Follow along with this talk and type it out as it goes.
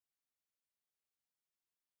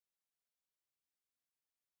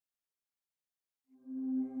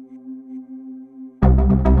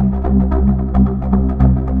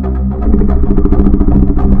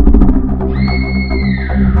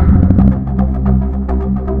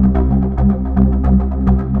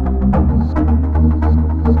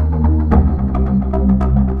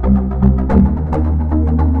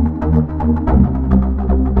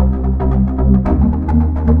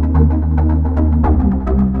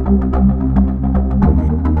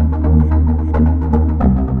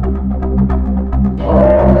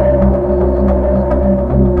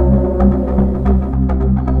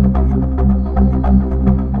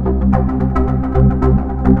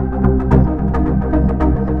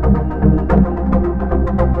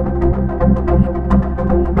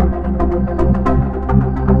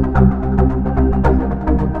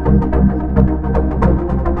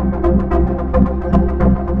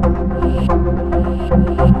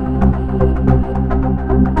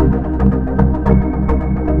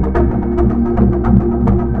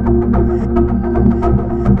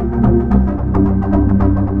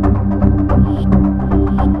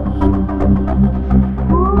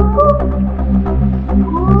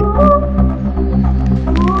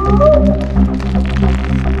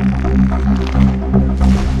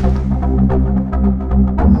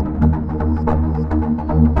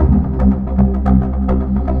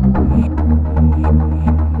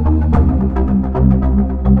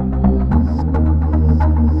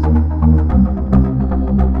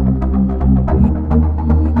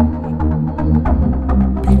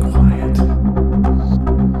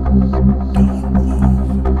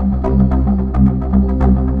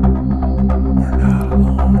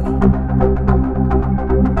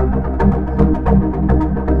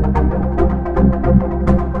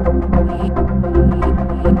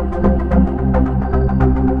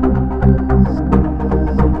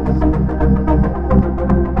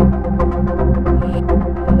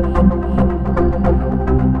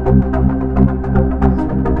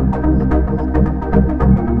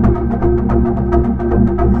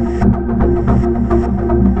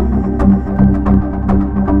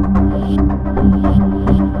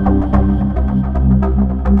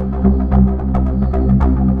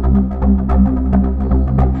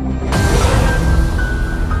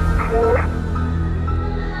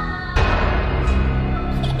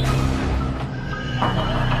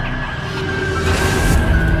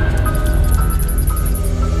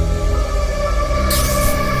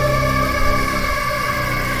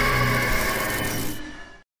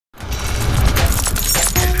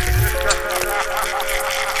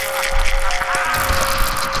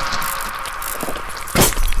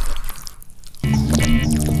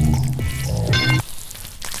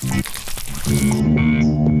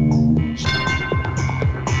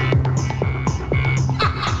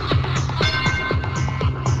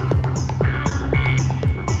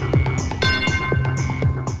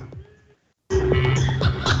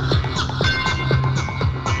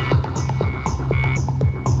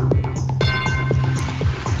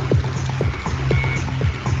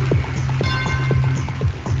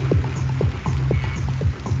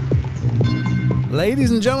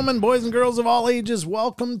Ladies and gentlemen, boys and girls of all ages,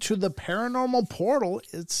 welcome to the Paranormal Portal.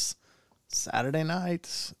 It's Saturday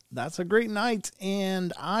night. That's a great night,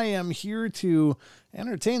 and I am here to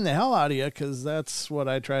entertain the hell out of you because that's what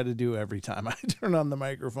I try to do every time I turn on the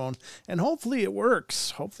microphone, and hopefully it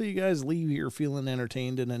works. Hopefully you guys leave here feeling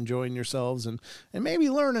entertained and enjoying yourselves and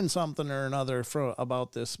maybe learning something or another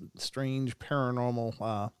about this strange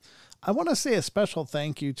paranormal. I want to say a special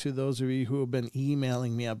thank you to those of you who have been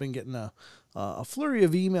emailing me. I've been getting a flurry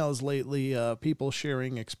of emails lately, people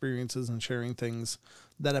sharing experiences and sharing things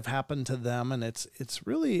that have happened to them, and it's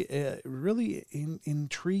really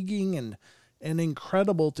intriguing and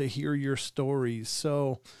incredible to hear your stories.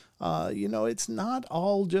 So, it's not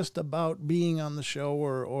all just about being on the show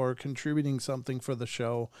or contributing something for the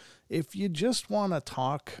show. If you just want to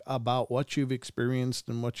talk about what you've experienced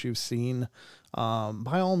and what you've seen,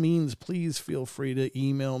 by all means, please feel free to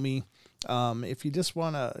email me. If you just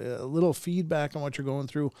want a little feedback on what you're going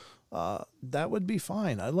through, that would be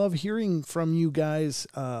fine. I love hearing from you guys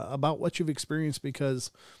about what you've experienced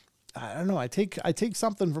because I don't know. I take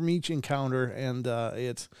something from each encounter, and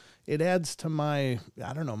it adds to my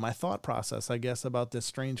thought process, I guess, about this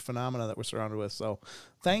strange phenomena that we're surrounded with. So,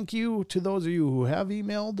 thank you to those of you who have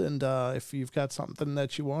emailed, and if you've got something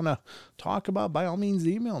that you want to talk about, by all means,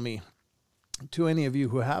 email me. To any of you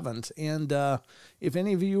who haven't, and if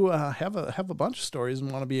any of you have a bunch of stories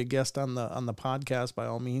and want to be a guest on the podcast, by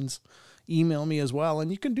all means, email me as well.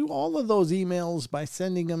 And you can do all of those emails by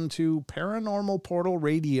sending them to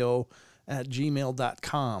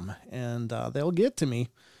paranormalportalradio@gmail.com, and they'll get to me.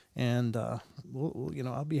 And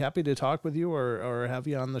I'll be happy to talk with you or have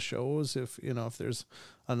you on the shows if there's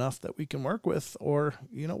enough that we can work with, or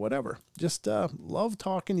whatever. Just love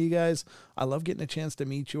talking to you guys. I love getting a chance to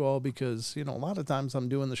meet you all because a lot of times I'm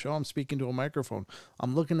doing the show, I'm speaking to a microphone,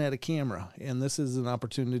 I'm looking at a camera, and this is an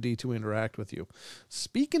opportunity to interact with you.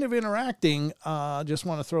 Speaking of interacting, just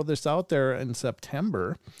want to throw this out there. In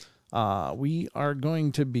September, we are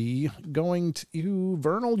going to be going to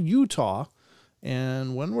Vernal, Utah.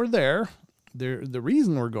 And when we're there, the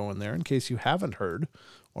reason we're going there, in case you haven't heard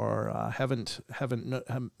or haven't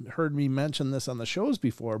heard me mention this on the shows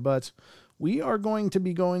before, but we are going to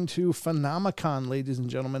be going to Phenomicon, ladies and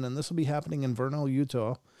gentlemen, and this will be happening in Vernal,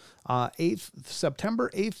 Utah, September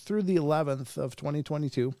 8th through the 11th of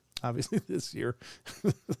 2022. Obviously this year.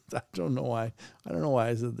 I don't know why.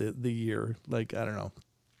 I said the year. I don't know.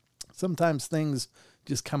 Sometimes things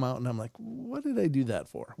just come out and I'm like, what did I do that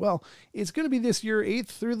for? Well, it's going to be this year, 8th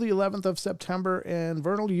through the 11th of September in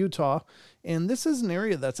Vernal, Utah. And this is an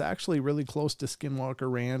area that's actually really close to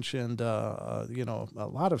Skinwalker Ranch. And, a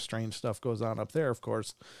lot of strange stuff goes on up there, of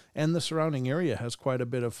course. And the surrounding area has quite a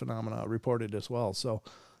bit of phenomena reported as well. So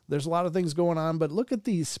there's a lot of things going on, but look at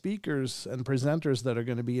these speakers and presenters that are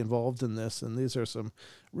going to be involved in this. And these are some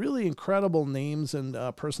really incredible names and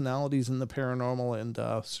personalities in the paranormal and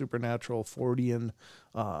supernatural Fortean,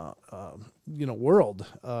 world.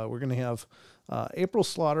 We're going to have April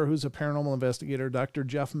Slaughter, who's a paranormal investigator. Dr.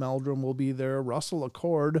 Jeff Meldrum will be there. Russell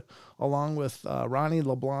Accord, along with Ronnie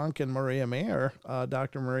LeBlanc and Maria Mayer.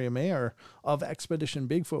 Dr. Maria Mayer of Expedition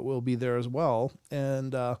Bigfoot will be there as well.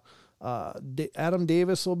 And Adam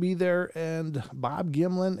Davis will be there, and Bob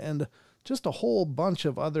Gimlin, and just a whole bunch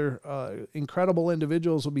of other incredible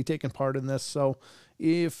individuals will be taking part in this. So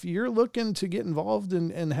if you're looking to get involved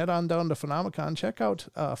and head on down to Phenomicon, check out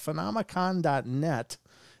phenomicon.net.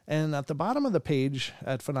 And at the bottom of the page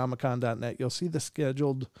at phenomicon.net, you'll see the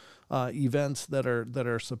scheduled events that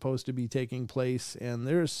are supposed to be taking place. And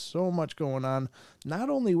there's so much going on, not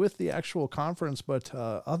only with the actual conference, but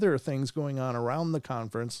other things going on around the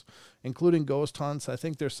conference, including ghost hunts. I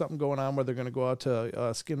think there's something going on where they're going to go out to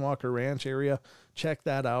Skinwalker Ranch area. Check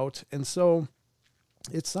that out. And so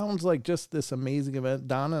it sounds like just this amazing event.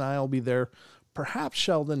 Don and I will be there. Perhaps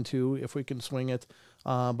Sheldon too, if we can swing it.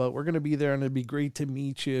 But we're going to be there, and it'd be great to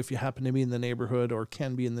meet you if you happen to be in the neighborhood or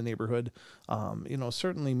can be in the neighborhood.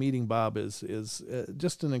 Certainly meeting Bob is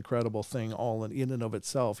just an incredible thing all in and of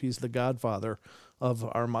itself. He's the godfather of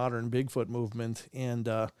our modern Bigfoot movement, and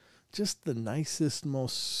just the nicest,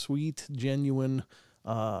 most sweet, genuine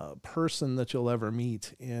person that you'll ever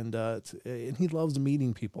meet. And he loves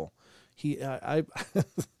meeting people. I've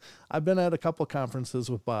been at a couple conferences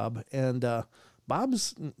with Bob, and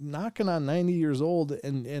Bob's knocking on 90 years old,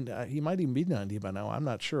 and he might even be 90 by now. I'm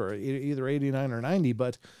not sure, either 89 or 90,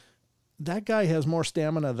 but that guy has more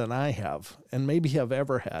stamina than I have, and maybe have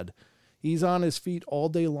ever had. He's on his feet all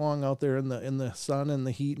day long out there in the sun and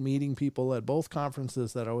the heat, meeting people at both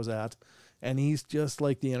conferences that I was at, and he's just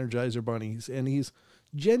like the Energizer Bunnies, and he's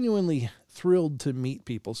genuinely thrilled to meet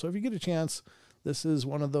people. So if you get a chance, this is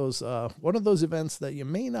one of those events that you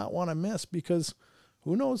may not want to miss, because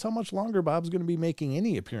who knows how much longer Bob's going to be making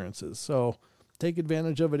any appearances. So take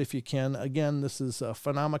advantage of it if you can. Again, this is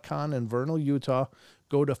Phenomicon in Vernal, Utah.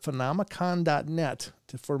 Go to phenomicon.net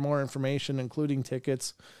for more information, including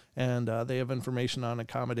tickets, and they have information on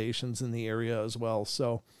accommodations in the area as well.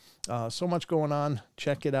 So, so much going on.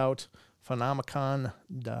 Check it out,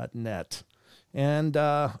 phenomicon.net. And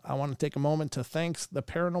I want to take a moment to thank the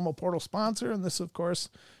Paranormal Portal sponsor, and this, of course,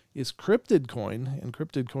 is Cryptid Coin. And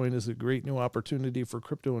Cryptid Coin is a great new opportunity for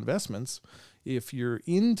crypto investments. If you're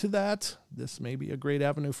into that, this may be a great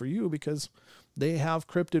avenue for you, because they have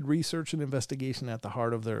cryptid research and investigation at the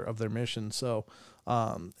heart of their mission. So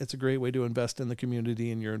it's a great way to invest in the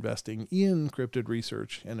community, and you're investing in cryptid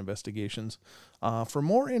research and investigations. For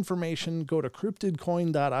more information, go to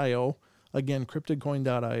cryptidcoin.io. Again,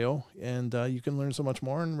 cryptidcoin.io, and you can learn so much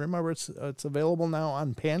more. And remember, it's available now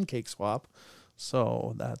on PancakeSwap.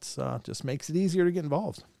 So that's just makes it easier to get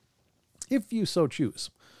involved, if you so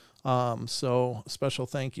choose. So special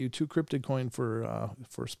thank you to Cryptid Coin for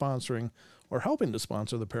sponsoring, or helping to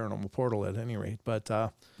sponsor, the Paranormal Portal at any rate. But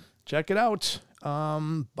check it out.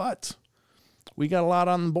 But we got a lot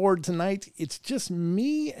on the board tonight. It's just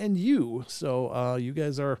me and you. So you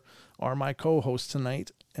guys are my co-hosts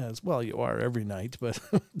tonight. As well, you are every night, but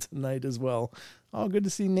tonight as well. Oh, good to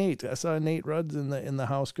see Nate. I saw Nate Rudds in the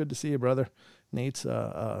house. Good to see you, brother. Nate's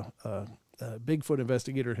a Bigfoot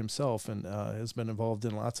investigator himself, and has been involved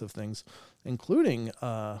in lots of things, including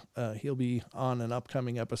he'll be on an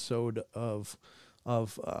upcoming episode of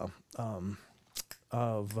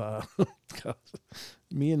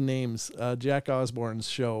me and names, Jack Osborne's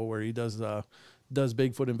show, where he does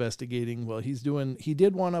Bigfoot investigating. Well, he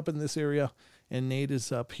did one up in this area, and Nate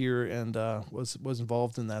is up here and was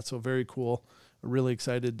involved in that. So very cool. Really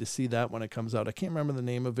excited to see that when it comes out. I can't remember the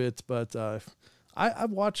name of it, but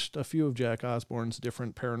I've watched a few of Jack Osborne's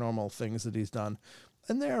different paranormal things that he's done,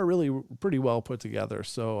 and they are really pretty well put together.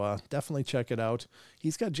 So definitely check it out.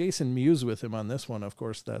 He's got Jason Mewes with him on this one. Of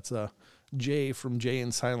course, that's Jay from Jay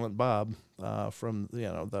and Silent Bob, from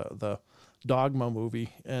the Dogma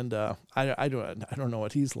movie. And I don't know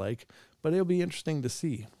what he's like, but it'll be interesting to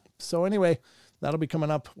see. So anyway, that'll be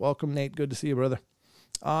coming up. Welcome, Nate. Good to see you, brother.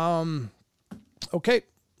 Okay,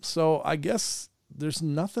 so I guess there's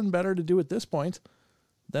nothing better to do at this point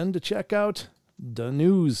than to check out the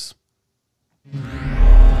news.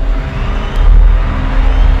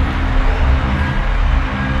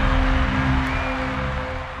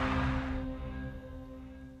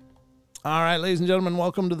 All right, ladies and gentlemen,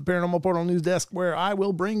 welcome to the Paranormal Portal News Desk, where I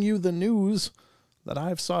will bring you the news that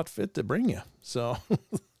I've sought fit to bring you. So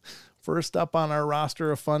first up on our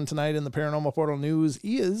roster of fun tonight in the Paranormal Portal News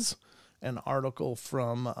is an article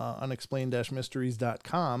from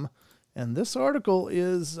unexplained-mysteries.com. And this article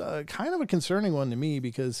is kind of a concerning one to me,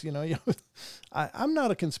 because, I'm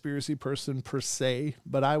not a conspiracy person per se,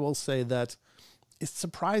 but I will say that it's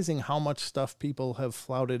surprising how much stuff people have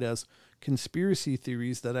flouted as conspiracy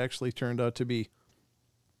theories that actually turned out to be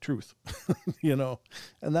truth,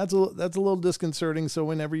 and that's a little disconcerting. So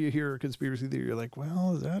whenever you hear a conspiracy theory, you're like,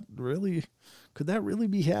 well, could that really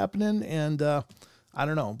be happening? And I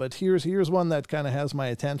don't know, but here's one that kind of has my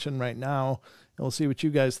attention right now. And we'll see what you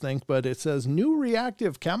guys think, but it says new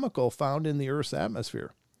reactive chemical found in the Earth's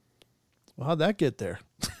atmosphere. Well, how'd that get there?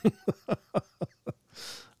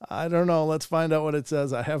 I don't know. Let's find out what it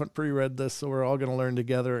says. I haven't pre-read this, so we're all going to learn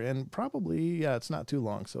together. And probably, it's not too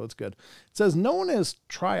long, so it's good. It says, known as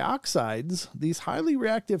trioxides, these highly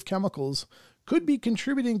reactive chemicals could be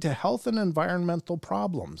contributing to health and environmental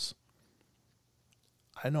problems.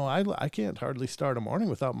 I know I can't hardly start a morning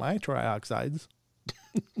without my trioxides.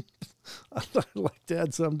 I'd like to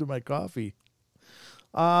add some to my coffee.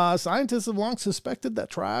 Scientists have long suspected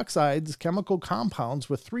that trioxides, chemical compounds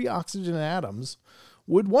with 3 oxygen atoms,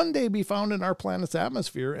 would one day be found in our planet's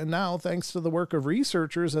atmosphere, and now, thanks to the work of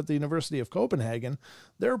researchers at the University of Copenhagen,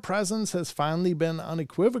 their presence has finally been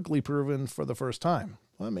unequivocally proven for the first time.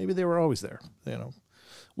 Well, maybe they were always there,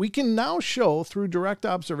 We can now show through direct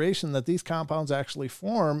observation that these compounds actually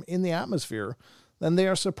form in the atmosphere, and they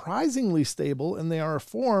are surprisingly stable, and they are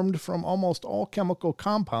formed from almost all chemical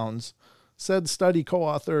compounds, said study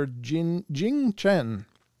co-author Jing Chen.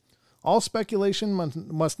 All speculation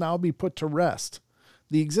must now be put to rest.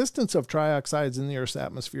 The existence of trioxides in the Earth's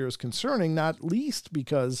atmosphere is concerning, not least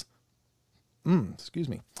because,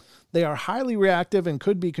 they are highly reactive and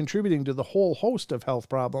could be contributing to the whole host of health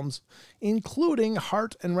problems, including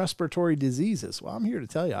heart and respiratory diseases. Well, I'm here to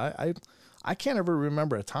tell you, I can't ever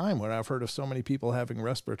remember a time when I've heard of so many people having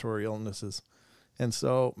respiratory illnesses. And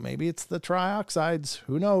so maybe it's the trioxides.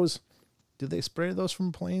 Who knows? Do they spray those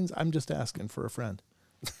from planes? I'm just asking for a friend.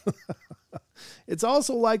 It's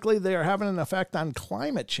also likely they are having an effect on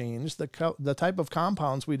climate change. The type of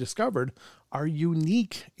compounds we discovered are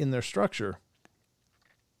unique in their structure.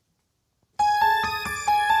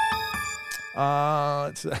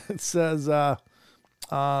 It says,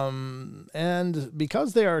 and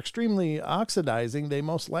because they are extremely oxidizing, they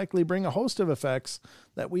most likely bring a host of effects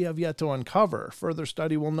that we have yet to uncover. Further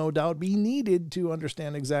study will no doubt be needed to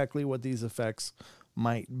understand exactly what these effects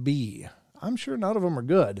might be. I'm sure none of them are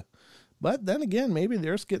good. But then again, maybe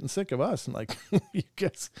they're just getting sick of us and like, you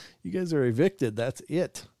guys are evicted. That's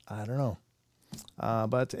it. I don't know.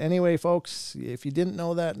 But anyway, folks, if you didn't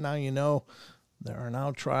know that, now you know. There are now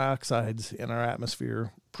trioxides in our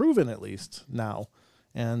atmosphere, proven at least now.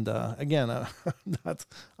 And again,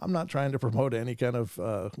 I'm not trying to promote any kind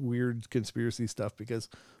of weird conspiracy stuff, because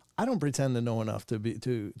I don't pretend to know enough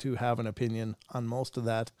to have an opinion on most of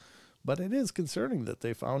that. But it is concerning that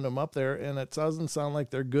they found them up there, and it doesn't sound like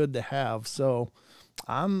they're good to have. So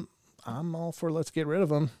I'm all for let's get rid of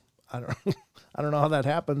them. I don't know how that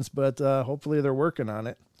happens, but hopefully they're working on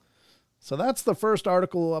it. So that's the first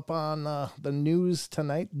article up on the news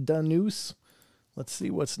tonight, the news. Let's see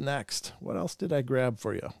what's next. What else did I grab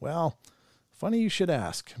for you? Well, funny you should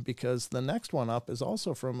ask, because the next one up is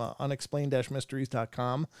also from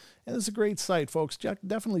unexplained-mysteries.com, and it's a great site, folks.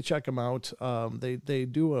 Definitely check them out. They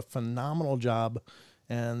do a phenomenal job,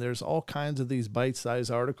 and there's all kinds of these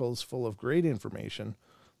bite-sized articles full of great information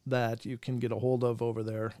that you can get a hold of over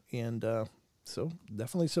there, and so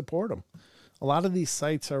definitely support them. A lot of these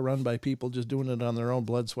sites are run by people just doing it on their own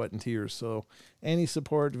blood, sweat, and tears. So any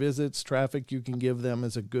support, visits, traffic you can give them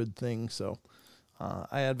is a good thing. So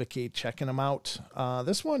I advocate checking them out.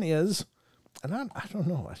 This one is, and I don't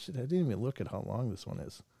know, I didn't even look at how long this one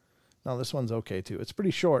is. No, this one's okay too. It's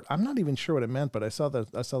pretty short. I'm not even sure what it meant, but I saw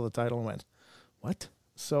the title and went, what?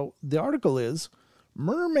 So the article is,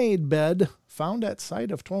 mermaid bed found at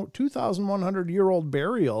site of 2,100-year-old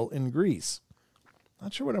burial in Greece.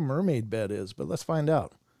 Not sure what a mermaid bed is, but let's find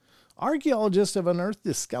out. Archaeologists have unearthed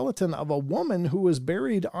the skeleton of a woman who was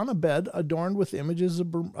buried on a bed adorned with images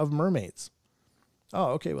of mermaids.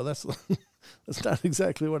 Oh, okay, well, that's not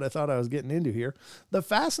exactly what I thought I was getting into here. The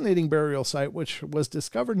fascinating burial site, which was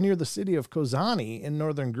discovered near the city of Kozani in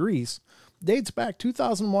northern Greece, dates back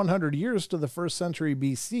 2,100 years to the 1st century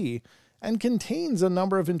BC and contains a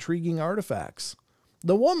number of intriguing artifacts.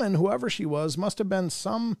 The woman, whoever she was, must have been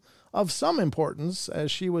of some importance, as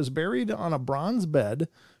she was buried on a bronze bed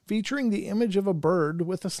featuring the image of a bird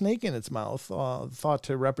with a snake in its mouth, thought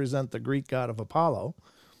to represent the Greek god of Apollo,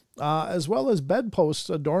 as well as bedposts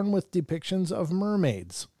adorned with depictions of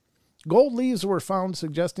mermaids. Gold leaves were found,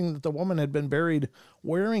 suggesting that the woman had been buried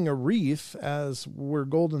wearing a wreath, as were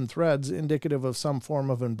golden threads indicative of some form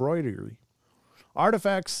of embroidery.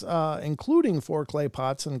 Artifacts, including 4 clay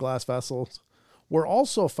pots and glass vessels, were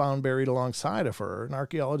also found buried alongside of her, and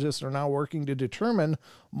archaeologists are now working to determine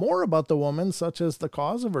more about the woman, such as the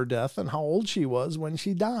cause of her death and how old she was when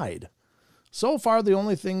she died. So far, the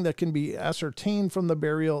only thing that can be ascertained from the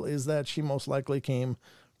burial is that she most likely came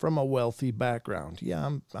from a wealthy background.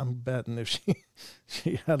 Yeah, I'm betting if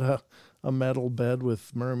she had a metal bed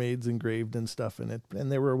with mermaids engraved and stuff in it,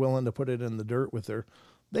 and they were willing to put it in the dirt with her,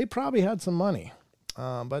 they probably had some money.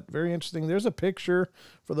 But very interesting. There's a picture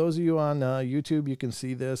for those of you on YouTube. You can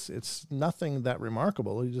see this. It's nothing that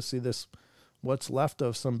remarkable. You just see this, what's left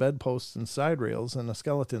of some bedposts and side rails and a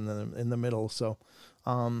skeleton in the middle. So,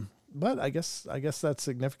 but I guess that's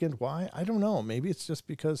significant. Why? I don't know. Maybe it's just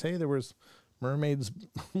because, hey, there was mermaids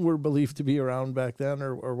were believed to be around back then,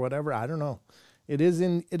 or whatever. I don't know. It is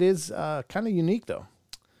kind of unique though.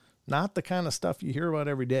 Not the kind of stuff you hear about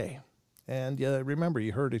every day. And remember,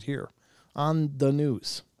 you heard it here on the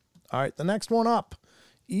news. All right, the next one up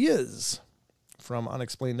is from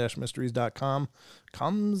unexplained-mysteries.com.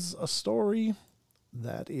 Comes a story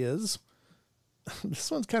that is, this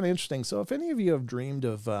one's kind of interesting. So if any of you have dreamed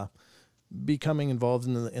of becoming involved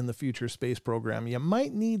in the future space program, you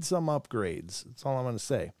might need some upgrades. That's all I'm going to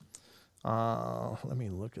say. Let me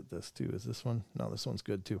look at this too. Is this one? No, this one's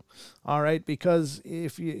good too. All right, because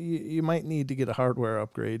if you might need to get a hardware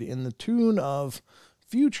upgrade in the tune of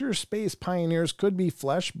future space pioneers could be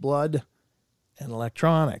flesh, blood, and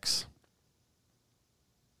electronics.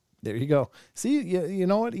 There you go. See, you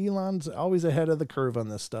know what? Elon's always ahead of the curve on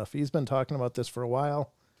this stuff. He's been talking about this for a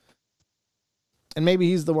while. And maybe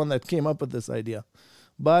he's the one that came up with this idea.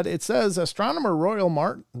 But it says, astronomer Royal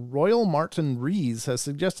Martin Rees has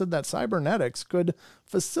suggested that cybernetics could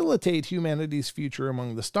facilitate humanity's future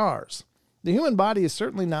among the stars. The human body is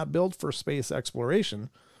certainly not built for space exploration.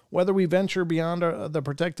 Whether we venture beyond the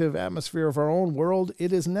protective atmosphere of our own world,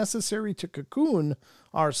 it is necessary to cocoon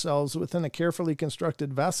ourselves within a carefully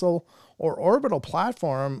constructed vessel or orbital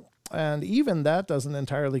platform, and even that doesn't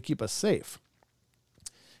entirely keep us safe.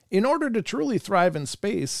 In order to truly thrive in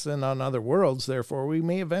space and on other worlds, therefore, we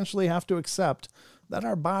may eventually have to accept that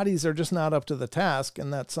our bodies are just not up to the task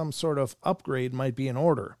and that some sort of upgrade might be in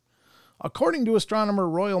order. According to astronomer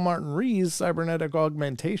Royal Martin Rees, cybernetic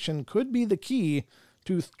augmentation could be the key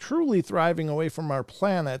to truly thriving away from our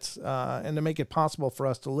planet and to make it possible for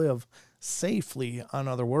us to live safely on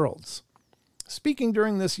other worlds. Speaking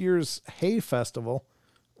during this year's Hay Festival,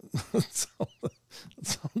 it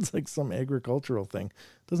sounds like some agricultural thing.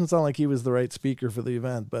 Doesn't sound like he was the right speaker for the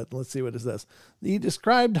event, but let's see what it says. He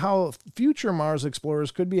described how future Mars explorers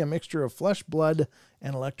could be a mixture of flesh, blood,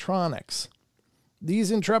 and electronics.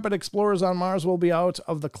 These intrepid explorers on Mars will be out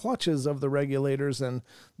of the clutches of the regulators, and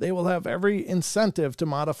they will have every incentive to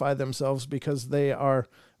modify themselves because they are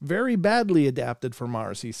very badly adapted for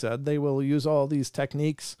Mars, he said. They will use all these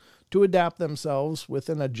techniques to adapt themselves.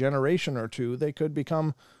 Within a generation or two, they could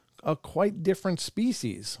become a quite different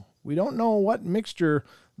species. We don't know what mixture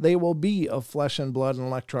they will be of flesh and blood and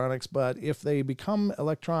electronics, but if they become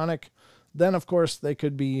electronic, then of course they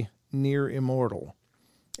could be near immortal.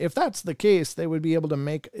 If that's the case, they would be able to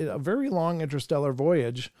make a very long interstellar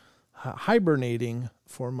voyage, hibernating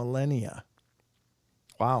for millennia.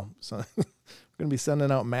 Wow. So we're going to be sending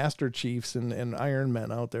out Master Chiefs and Iron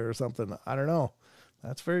Men out there or something. I don't know.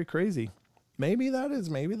 That's very crazy. Maybe that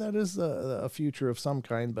is a future of some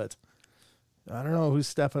kind, but I don't know who's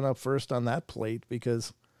stepping up first on that plate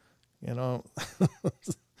because, you know,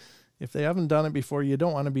 if they haven't done it before, you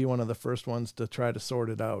don't want to be one of the first ones to try to sort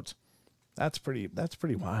it out. That's pretty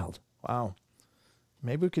wild. Wow.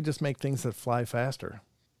 Maybe we could just make things that fly faster.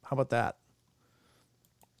 How about that?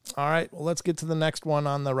 All right, well, let's get to the next one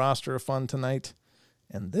on the roster of fun tonight.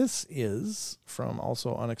 And this is from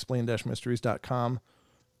also unexplained-mysteries.com.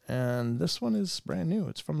 And this one is brand new.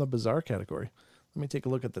 It's from the bizarre category. Let me take a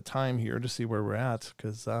look at the time here to see where we're at,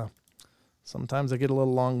 because sometimes I get a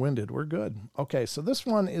little long-winded. We're good. Okay, so this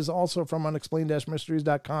one is also from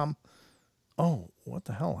unexplained-mysteries.com. Oh, what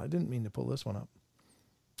the hell? I didn't mean to pull this one up.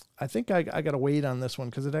 I think I got to wait on this one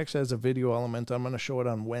because it actually has a video element. I'm going to show it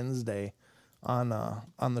on Wednesday on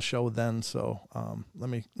the show then. So let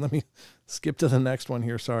me skip to the next one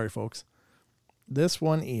here. Sorry, folks. This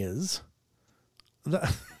one is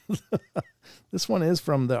this one is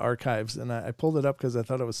from the archives, and I pulled it up because I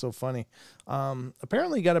thought it was so funny.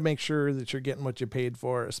 Apparently, you got to make sure that you're getting what you paid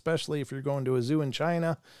for, especially if you're going to a zoo in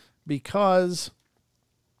China, because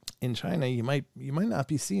in China, you might not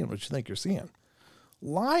be seeing what you think you're seeing.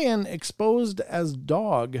 Lion exposed as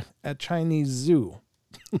dog at Chinese zoo.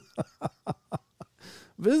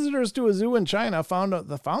 Visitors to a zoo in China found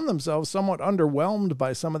themselves somewhat underwhelmed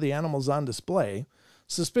by some of the animals on display.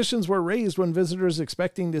 Suspicions were raised when visitors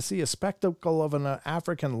expecting to see a spectacle of an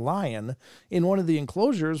African lion in one of the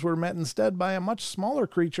enclosures were met instead by a much smaller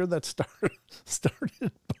creature that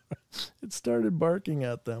started barking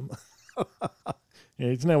at them.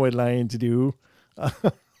 It's not what lions do.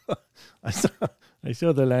 I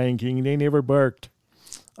saw the Lion King. They never barked.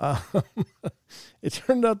 It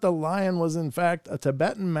turned out the lion was in fact a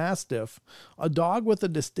Tibetan Mastiff, a dog with a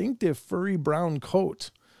distinctive furry brown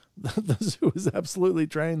coat. The zoo is absolutely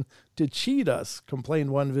trying to cheat us,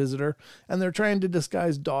 complained one visitor, and they're trying to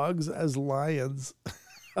disguise dogs as lions.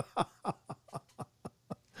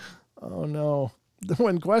 Oh no.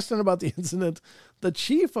 When questioned about the incident, the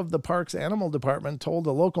chief of the park's animal department told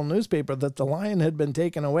a local newspaper that the lion had been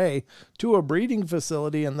taken away to a breeding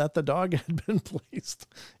facility and that the dog had been placed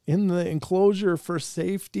in the enclosure for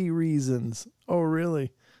safety reasons. Oh,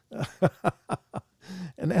 really?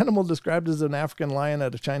 An animal described as an African lion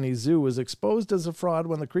at a Chinese zoo was exposed as a fraud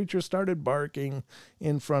when the creature started barking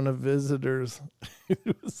in front of visitors.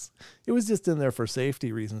 It was just in there for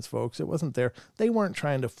safety reasons, folks. It wasn't there. They weren't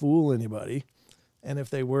trying to fool anybody. And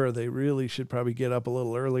if they were, they really should probably get up a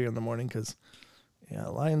little earlier in the morning because, yeah,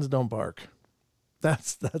 lions don't bark.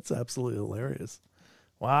 That's absolutely hilarious.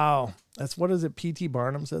 Wow. That's, what is it, P.T.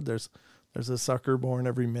 Barnum said? There's a sucker born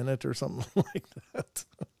every minute or something like that.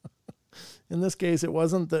 In this case, it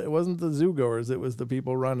wasn't the zoogoers. It was the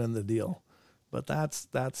people running the deal. But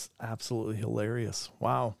that's absolutely hilarious.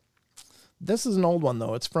 Wow. This is an old one,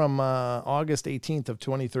 though. It's from August 18th of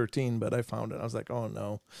 2013, but I found it. I was like, oh,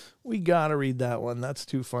 no. We got to read that one. That's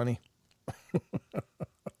too funny.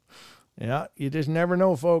 Yeah, you just never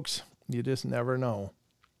know, folks. You just never know.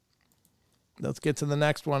 Let's get to the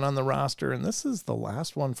next one on the roster, and this is the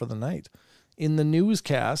last one for the night. In the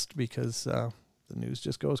newscast, because the news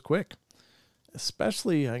just goes quick.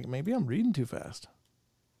 Especially, maybe I'm reading too fast.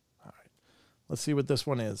 All right, let's see what this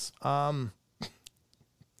one is.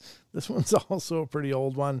 This one's also a pretty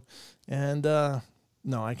old one, and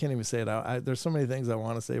no, I can't even say it out. There's so many things I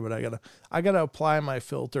want to say, but I gotta apply my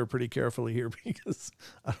filter pretty carefully here because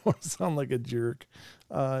I don't want to sound like a jerk.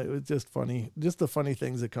 It was just funny, just the funny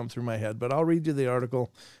things that come through my head. But I'll read you the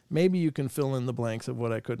article. Maybe you can fill in the blanks of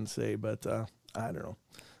what I couldn't say, but I don't know.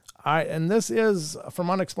 All right, and this is from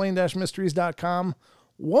unexplained-mysteries.com.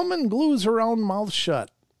 Woman glues her own mouth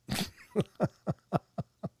shut.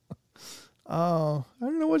 I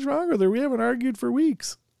don't know what's wrong with her. We haven't argued for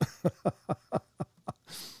weeks.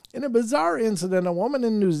 In a bizarre incident, a woman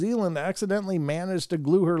in New Zealand accidentally managed to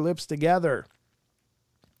glue her lips together.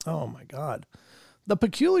 Oh, my God. The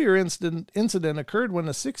peculiar incident occurred when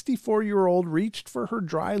a 64-year-old reached for her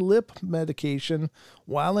dry lip medication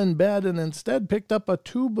while in bed and instead picked up a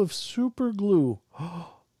tube of super glue.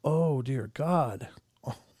 Oh, dear God.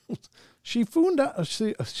 She soon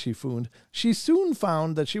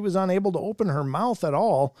found that she was unable to open her mouth at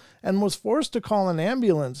all and was forced to call an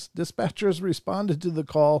ambulance. Dispatchers responded to the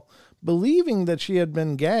call, believing that she had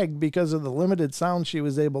been gagged because of the limited sound she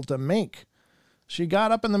was able to make. She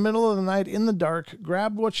got up in the middle of the night in the dark,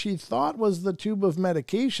 grabbed what she thought was the tube of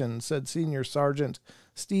medication, said Senior Sergeant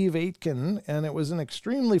Steve Aitken, and it was an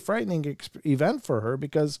extremely frightening event for her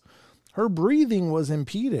because her breathing was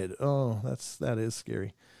impeded. Oh, that is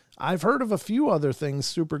scary. I've heard of a few other things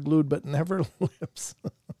super glued, but never lips.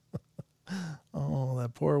 Oh,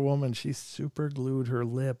 that poor woman. She super glued her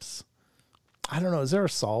lips. I don't know. Is there a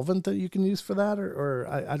solvent that you can use for that? Or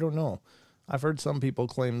I don't know. I've heard some people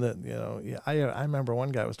claim that, I remember one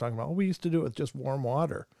guy was talking about, we used to do it with just warm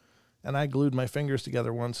water. And I glued my fingers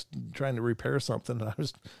together once trying to repair something. And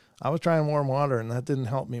I was trying warm water and that didn't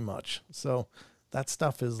help me much. So that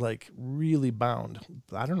stuff is like really bound.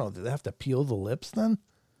 I don't know. Do they have to peel the lips then?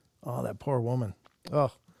 Oh, that poor woman.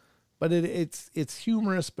 Oh, but it's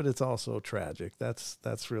humorous, but it's also tragic. That's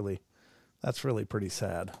really pretty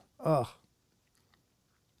sad. Oh,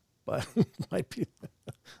 but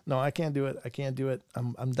no, I can't do it. I can't do it.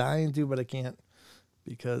 I'm dying to, but I can't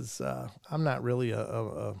because I'm not really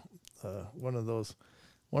one of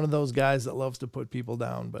those guys that loves to put people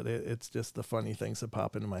down. But it's just the funny things that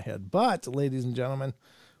pop into my head. But ladies and gentlemen,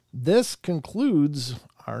 this concludes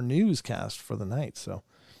our newscast for the night. So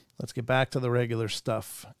let's get back to the regular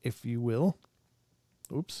stuff, if you will.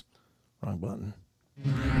 Oops, wrong button.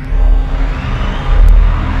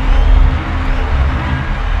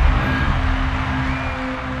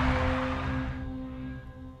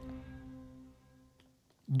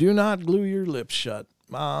 Do not glue your lips shut.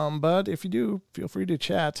 But if you do, feel free to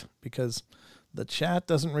chat because the chat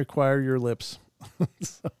doesn't require your lips.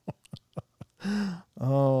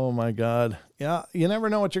 Oh my God. Yeah. You never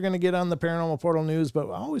know what you're going to get on the Paranormal Portal news, but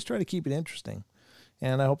I always try to keep it interesting.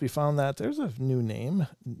 And I hope you found that. There's a new name,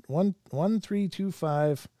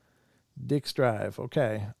 1325 Dick's Drive.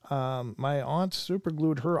 Okay. My aunt super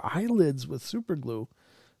glued her eyelids with super glue,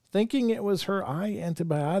 thinking it was her eye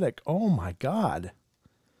antibiotic. Oh my God.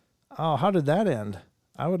 Oh, how did that end?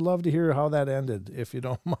 I would love to hear how that ended, if you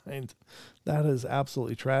don't mind. That is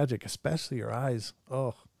absolutely tragic, especially your eyes.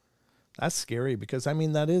 Oh, that's scary because,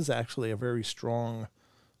 that is actually a very strong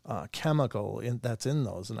chemical that's in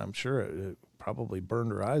those, and I'm sure it probably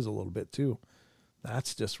burned her eyes a little bit too.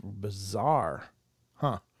 That's just bizarre.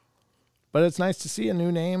 Huh. But it's nice to see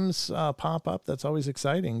new names pop up. That's always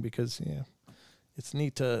exciting because, it's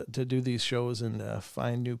neat to do these shows and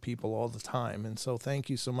find new people all the time. And so thank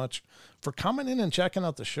you so much for coming in and checking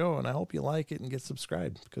out the show. And I hope you like it and get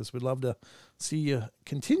subscribed because we'd love to see you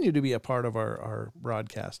continue to be a part of our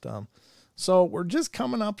broadcast. So we're just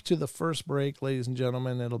coming up to the first break, ladies and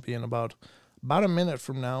gentlemen. It'll be in about a minute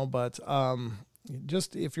from now. But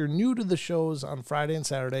just if you're new to the shows on Friday and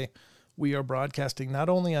Saturday, we are broadcasting not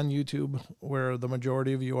only on YouTube, where the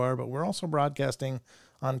majority of you are, but we're also broadcasting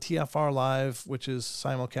on TFR Live, which is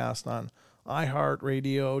simulcast on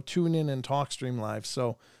iHeartRadio, TuneIn, and TalkStream Live.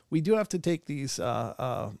 So we do have to take these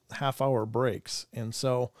half-hour breaks. And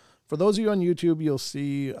so for those of you on YouTube, you'll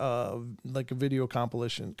see like a video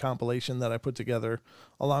compilation that I put together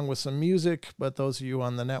along with some music. But those of you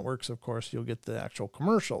on the networks, of course, you'll get the actual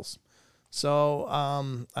commercials. So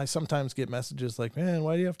I sometimes get messages like, man,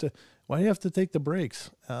 why do you have to take the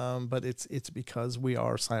breaks? But it's because we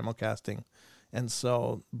are simulcasting. And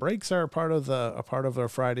so breaks are a part of our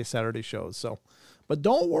Friday, Saturday shows. So, but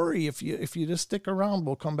don't worry if you just stick around,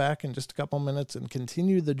 we'll come back in just a couple minutes and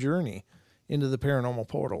continue the journey into the Paranormal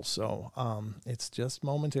Portal. So, it's just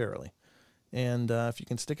momentarily. And if you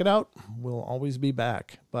can stick it out, we'll always be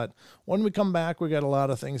back. But when we come back, we got a lot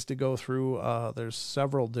of things to go through. There's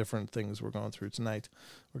several different things we're going through tonight.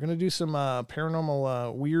 We're going to do some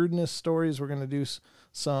paranormal weirdness stories. We're going to do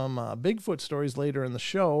some Bigfoot stories later in the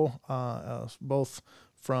show, both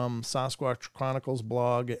from Sasquatch Chronicles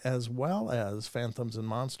blog as well as Phantoms and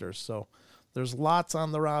Monsters. So there's lots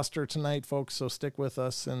on the roster tonight, folks. So stick with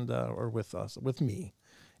us with me.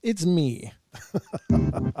 It's me.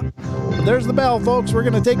 But there's the bell, folks. We're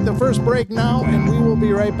going to take the first break now, and we will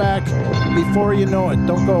be right back before you know it.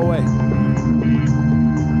 Don't go away.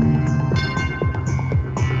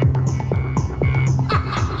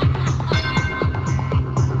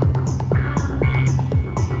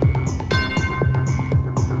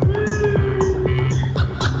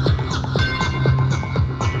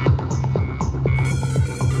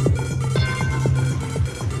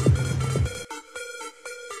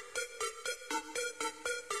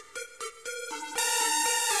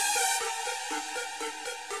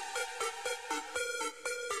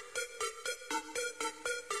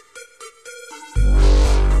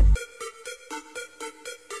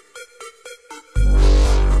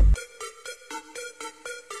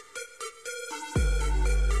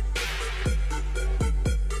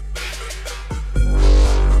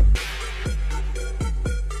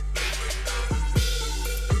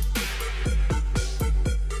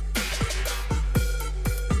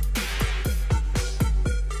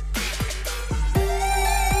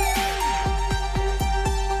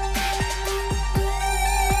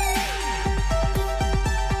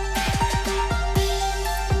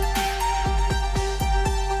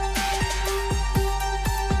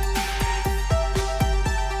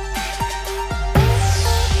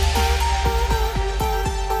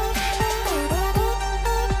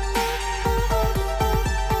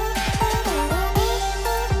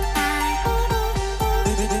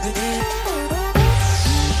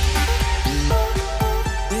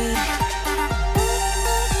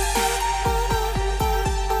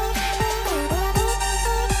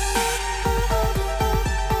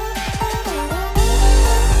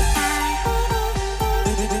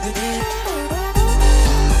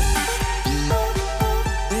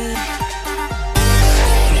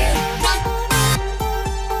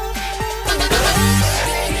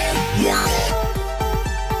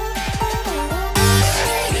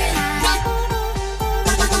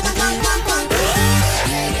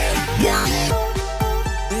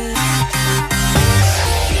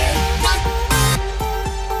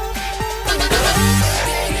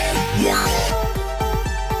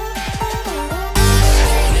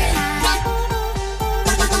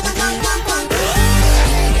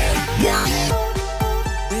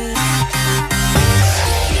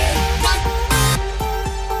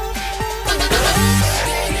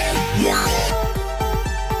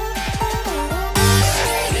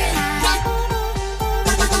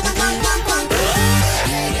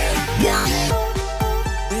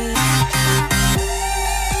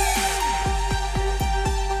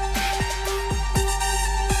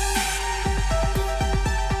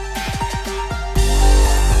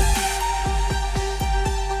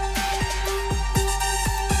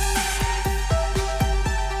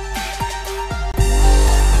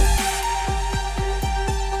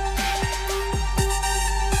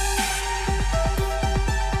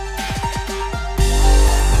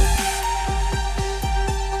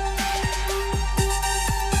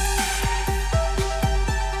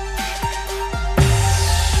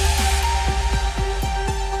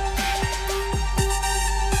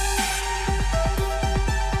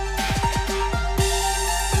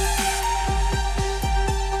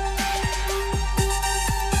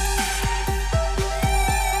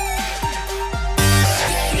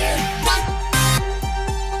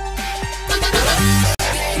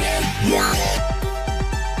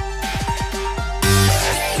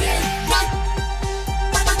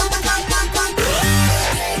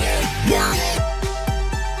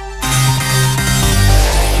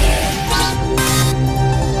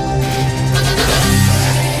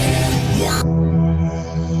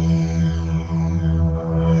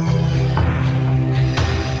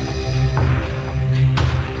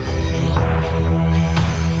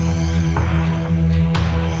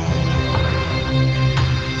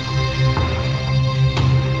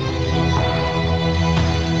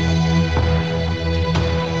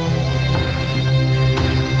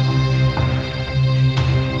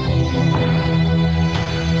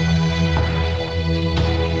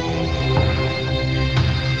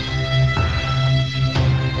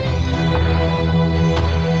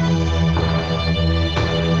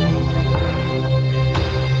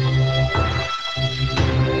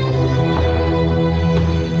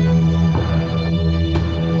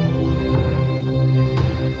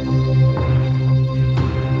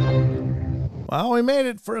 Well, we made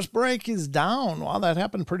it. First break is down. Wow, that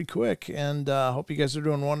happened pretty quick. And hope you guys are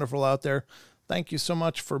doing wonderful out there. Thank you so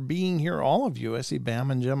much for being here, all of you. I see Bam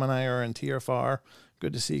and Gemini are in TFR.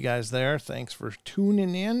 Good to see you guys there. Thanks for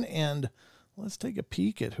tuning in. And let's take a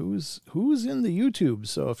peek at who's in the YouTube.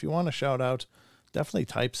 So if you want to shout out, definitely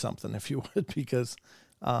type something if you would, because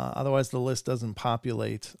otherwise the list doesn't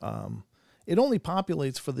populate. It only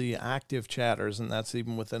populates for the active chatters, and that's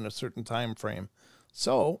even within a certain time frame.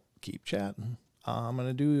 So keep chatting. I'm going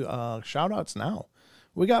to do shout outs now.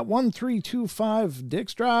 We got 1325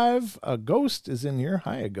 Dick's Drive. A Ghost is in here.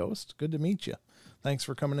 Hi, a Ghost. Good to meet you. Thanks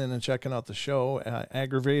for coming in and checking out the show.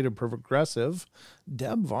 Aggravated Progressive.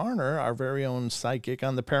 Deb Varner, our very own psychic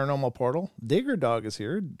on the Paranormal Portal. Digger Dog is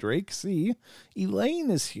here. Drake C. Elaine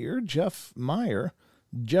is here. Jeff Meyer.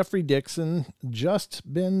 Jeffrey Dixon. Just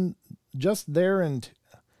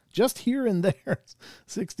here and there.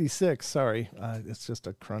 66. Sorry. It's just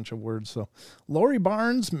a crunch of words. So Lori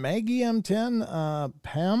Barnes, Maggie M10,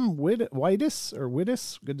 Pam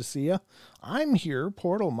Whitis. Good to see you. I'm here.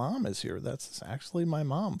 Portal Mom is here. That's actually my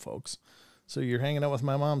mom, folks. So you're hanging out with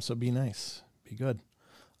my mom. So be nice. Be good.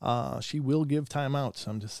 She will give time out.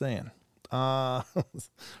 So I'm just saying.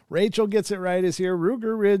 Rachel Gets It Right is here.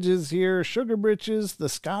 Ruger Ridge is here. Sugar Britches, the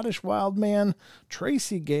Scottish Wild Man,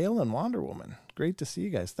 Tracy Gale, and Wonder Woman. Great to see you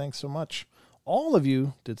guys. Thanks so much. All of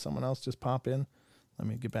you. Did someone else just pop in? Let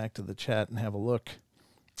me get back to the chat and have a look.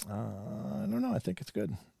 I don't know. I think it's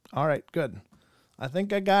good. All right, good. I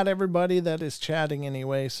think I got everybody that is chatting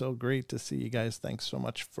anyway. So great to see you guys. Thanks so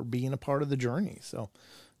much for being a part of the journey. So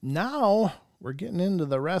now we're getting into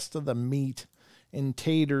the rest of the meat and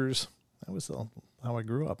taters. That was how I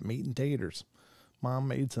grew up, meat and taters. Mom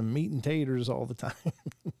made some meat and taters all the time.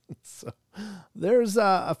 So there's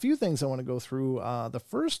a few things I want to go through. The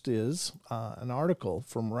first is an article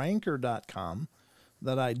from ranker.com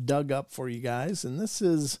that I dug up for you guys. And this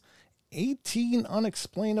is 18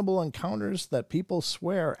 unexplainable encounters that people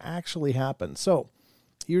swear actually happened. So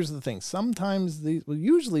here's the thing. Sometimes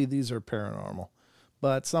usually these are paranormal,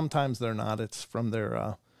 but sometimes they're not. It's from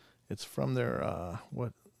their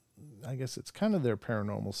I guess it's kind of their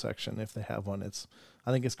paranormal section if they have one.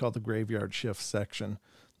 I think it's called the Graveyard Shift section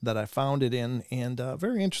that I found it in, and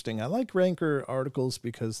very interesting. I like Ranker articles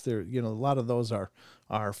because they're, a lot of those are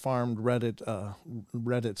farmed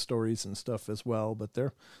Reddit stories and stuff as well, but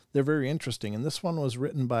they're very interesting. And this one was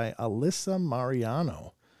written by Alyssa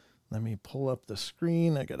Mariano. Let me pull up the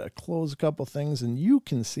screen. I got to close a couple things and you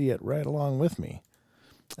can see it right along with me.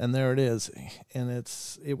 And there it is. And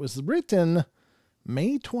it was written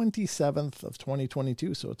May 27th of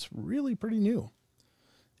 2022, so it's really pretty new.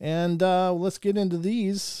 And let's get into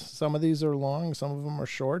these. Some of these are long, some of them are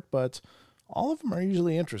short, but all of them are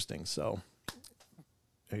usually interesting. So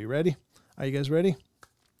are you ready? Are you guys ready?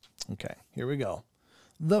 Okay, here we go.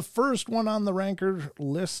 The first one on the Ranker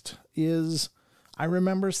list is, I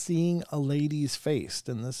remember seeing a lady's face,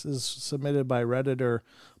 and this is submitted by Redditor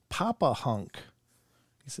Papa Hunk.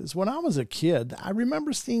 He says, when I was a kid, I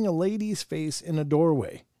remember seeing a lady's face in a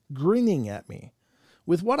doorway, grinning at me,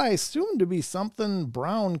 with what I assumed to be something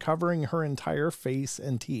brown covering her entire face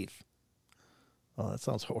and teeth. Oh, that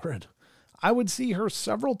sounds horrid. I would see her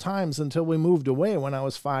several times until we moved away when I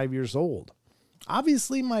was 5 years old.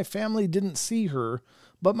 Obviously, my family didn't see her,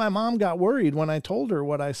 but my mom got worried when I told her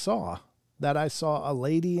what I saw, that I saw a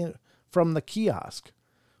lady from the kiosk,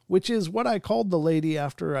 which is what I called the lady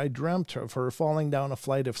after I dreamt of her falling down a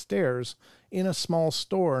flight of stairs in a small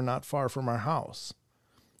store not far from our house.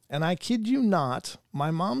 And I kid you not,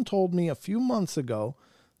 my mom told me a few months ago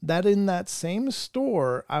that in that same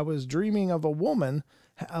store I was dreaming of a woman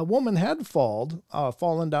had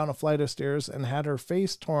fallen down a flight of stairs and had her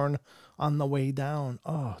face torn on the way down.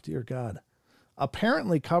 Oh, dear God.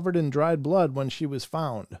 Apparently covered in dried blood when she was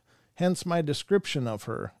found. Hence my description of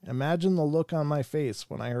her. Imagine the look on my face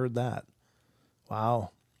when I heard that.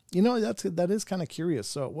 Wow. That is kind of curious.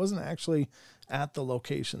 So it wasn't actually at the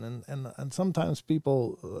location. And sometimes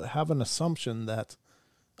people have an assumption that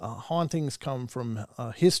hauntings come from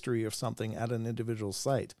a history of something at an individual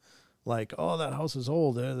site. Like, oh, that house is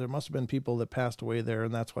old. There must have been people that passed away there,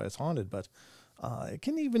 and that's why it's haunted. But it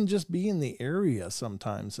can even just be in the area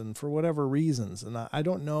sometimes, and for whatever reasons. And I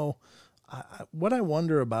don't know. What I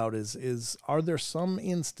wonder about is are there some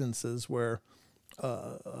instances where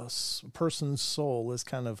a person's soul is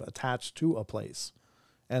kind of attached to a place?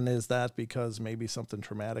 And is that because maybe something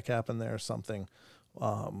traumatic happened there, something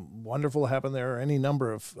wonderful happened there, or any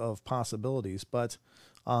number of possibilities? But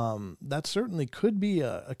that certainly could be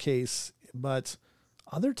a case. But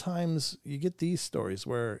other times you get these stories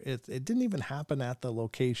where it didn't even happen at the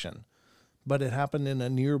location, but it happened in a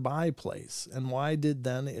nearby place. And why did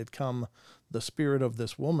then the spirit of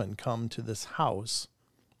this woman come to this house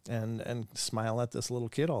and smile at this little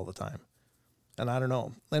kid all the time? And I don't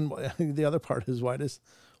know. And the other part is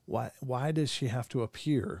why does she have to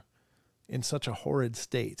appear in such a horrid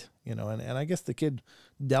state? And I guess the kid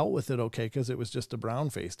dealt with it okay, because it was just a brown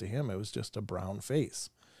face to him. It was just a brown face.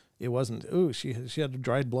 It wasn't, she had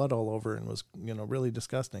dried blood all over and was, really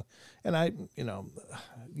disgusting. And you know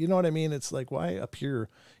what I mean? It's like, why appear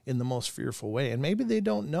in the most fearful way? And maybe they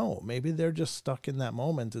don't know. Maybe they're just stuck in that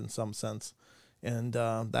moment in some sense. And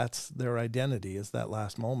that's their identity, is that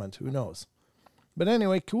last moment. Who knows? But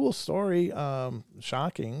anyway, cool story.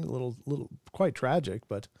 Shocking, a little, quite tragic,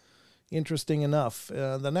 but interesting enough.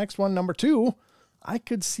 The next one, number 2, I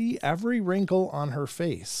could see every wrinkle on her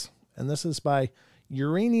face. And this is by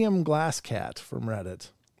Uranium Glass Cat from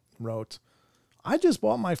Reddit. Wrote, I just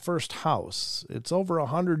bought my first house. It's over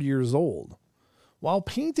 100 years old. While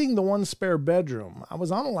painting the one spare bedroom, I was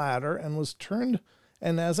on a ladder and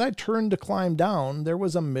as I turned to climb down, there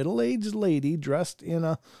was a middle-aged lady dressed in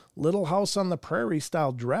a Little House on the Prairie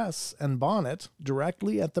style dress and bonnet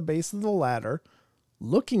directly at the base of the ladder,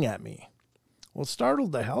 looking at me. Well, it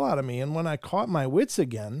startled the hell out of me, and when I caught my wits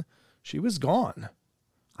again, she was gone.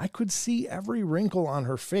 I could see every wrinkle on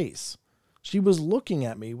her face. She was looking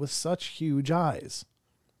at me with such huge eyes.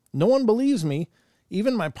 No one believes me.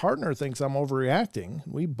 Even my partner thinks I'm overreacting.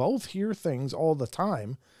 We both hear things all the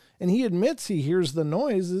time, and he admits he hears the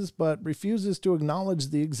noises but refuses to acknowledge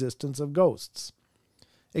the existence of ghosts.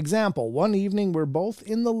 Example, one evening we're both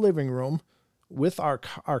in the living room with our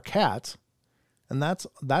cat, and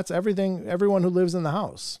that's everyone who lives in the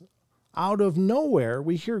house. Out of nowhere,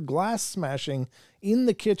 we hear glass smashing in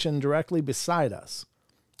the kitchen directly beside us.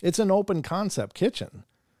 It's an open concept kitchen.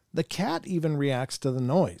 The cat even reacts to the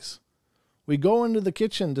noise. We go into the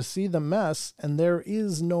kitchen to see the mess, and there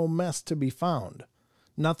is no mess to be found.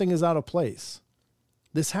 Nothing is out of place.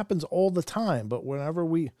 This happens all the time, but wherever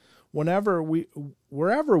we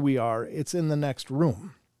are, it's in the next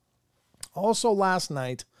room. Also last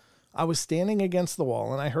night, I was standing against the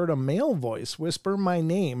wall and I heard a male voice whisper my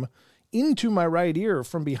name into my right ear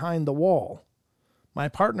from behind the wall. My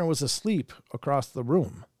partner was asleep across the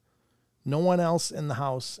room. No one else in the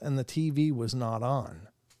house, and the TV was not on.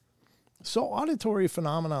 So auditory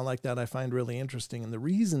phenomena like that I find really interesting. And the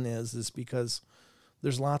reason is because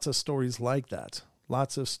there's lots of stories like that.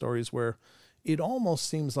 Lots of stories where it almost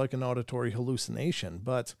seems like an auditory hallucination,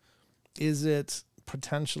 but is it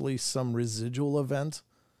potentially some residual event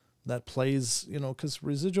that plays, because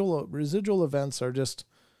residual events are just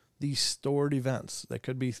these stored events. They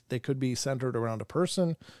could be centered around a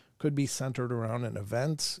person, could be centered around an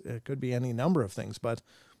event. It could be any number of things, but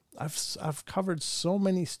I've covered so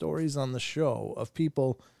many stories on the show of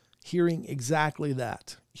people hearing exactly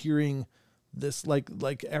that, hearing this,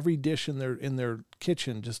 like every dish in their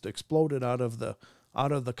kitchen just exploded out of the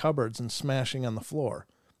cupboards and smashing on the floor.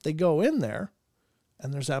 They go in there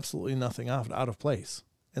and there's absolutely nothing out of place.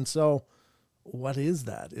 And so what is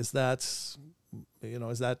that? Is that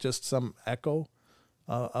just some echo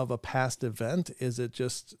of a past event? Is it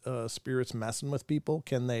just spirits messing with people?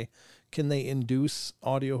 Can they induce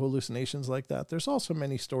audio hallucinations like that? There's also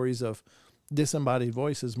many stories of disembodied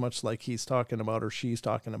voices, much like he's talking about or she's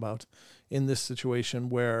talking about in this situation,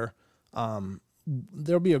 where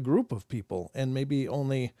there'll be a group of people and maybe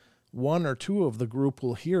only one or two of the group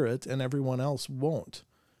will hear it and everyone else won't.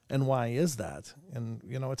 And why is that? And,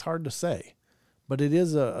 it's hard to say. But it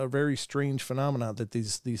is a very strange phenomenon that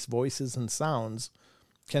these voices and sounds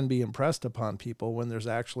can be impressed upon people when there's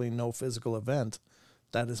actually no physical event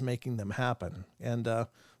that is making them happen. And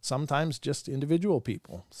sometimes just individual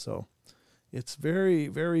people. So it's very,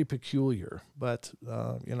 very peculiar. But,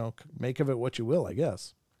 make of it what you will, I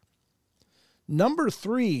guess. Number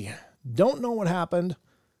 3, don't know what happened,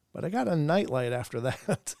 but I got a nightlight after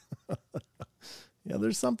that. Yeah,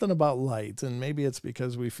 there's something about light, and maybe it's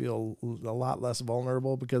because we feel a lot less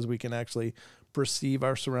vulnerable because we can actually perceive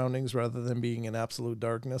our surroundings rather than being in absolute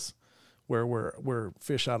darkness where we're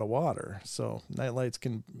fish out of water. So nightlights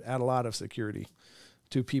can add a lot of security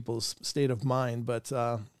to people's state of mind, but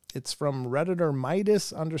it's from Redditor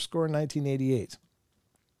Midas_1988.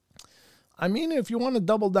 I mean, if you want to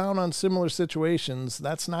double down on similar situations,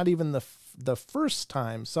 that's not even the first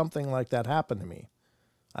time something like that happened to me.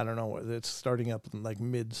 I don't know, it's starting up in like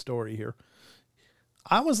mid-story here.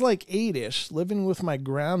 I was like 8-ish, living with my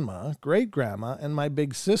grandma, great-grandma, and my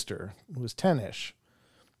big sister, who was 10-ish.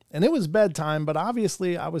 And it was bedtime, but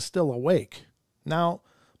obviously I was still awake. Now,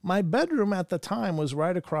 my bedroom at the time was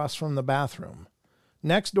right across from the bathroom.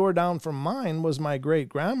 Next door down from mine was my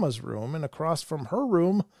great-grandma's room, and across from her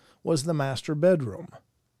room was the master bedroom.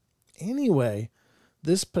 Anyway,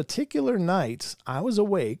 this particular night, I was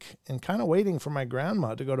awake and kind of waiting for my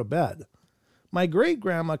grandma to go to bed. My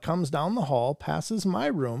great-grandma comes down the hall, passes my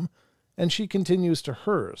room, and she continues to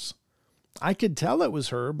hers. I could tell it was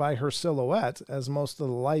her by her silhouette, as most of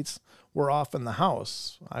the lights were off in the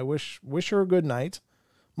house. I wish her a good night.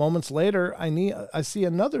 Moments later, I see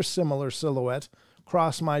another similar silhouette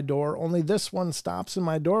cross my door, only this one stops in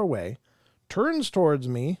my doorway, turns towards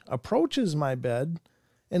me, approaches my bed,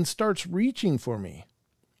 and starts reaching for me.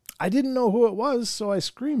 I didn't know who it was, so I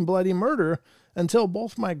screamed bloody murder until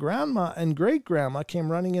both my grandma and great-grandma came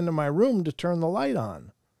running into my room to turn the light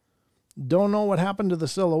on. Don't know what happened to the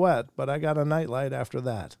silhouette, but I got a nightlight after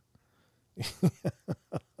that.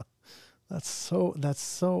 That's so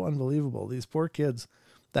unbelievable. These poor kids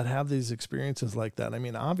that have these experiences like that. I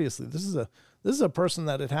mean, obviously, this is a person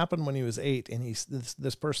that it happened when he was 8, and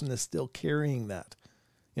this person is still carrying that,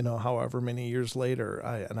 however many years later.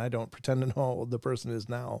 I don't pretend to know how old the person is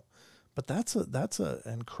now, but that's an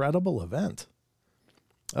incredible event.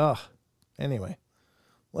 Anyway,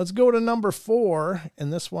 let's go to number 4,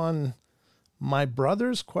 and this one, my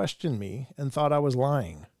brothers questioned me and thought I was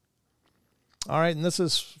lying. All right, and this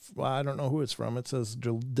is, I don't know who it's from. It says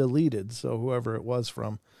deleted, so whoever it was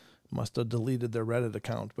from must have deleted their Reddit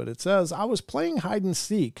account. But it says, I was playing hide and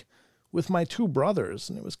seek with my 2 brothers,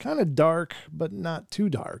 and it was kind of dark, but not too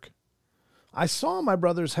dark. I saw my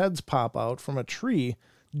brothers' heads pop out from a tree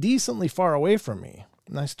decently far away from me,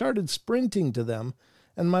 and I started sprinting to them,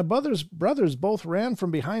 and my brothers both ran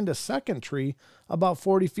from behind a second tree about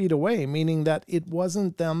 40 feet away, meaning that it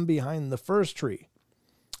wasn't them behind the first tree.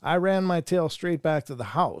 I ran my tail straight back to the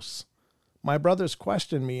house. My brothers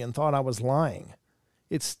questioned me and thought I was lying.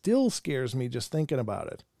 It still scares me just thinking about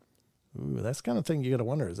it. Ooh, that's the kind of thing you got to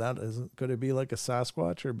wonder. Could it be like a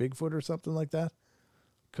Sasquatch or Bigfoot or something like that?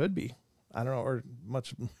 Could be. I don't know, or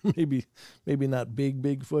much maybe not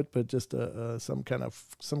Bigfoot, but just some kind of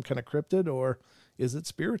cryptid, or is it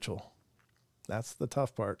spiritual? That's the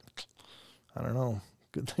tough part. I don't know.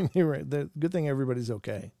 Good thing everybody's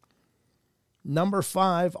okay. Number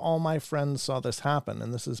 5, all my friends saw this happen,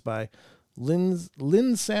 and this is by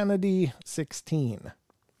Linsanity16.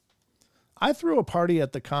 I threw a party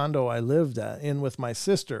at the condo I lived in with my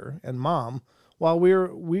sister and mom while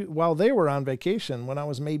they were on vacation when I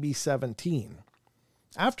was maybe 17.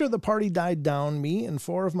 After the party died down, me and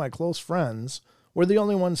 4 of my close friends were the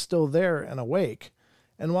only ones still there and awake,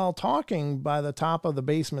 and while talking by the top of the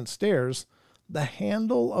basement stairs, the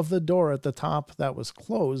handle of the door at the top that was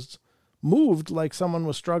closed moved like someone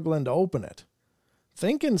was struggling to open it.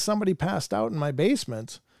 Thinking somebody passed out in my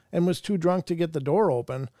basement and was too drunk to get the door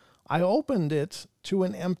open, I opened it to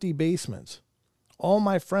an empty basement. All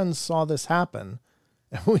my friends saw this happen,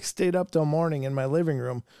 and we stayed up till morning in my living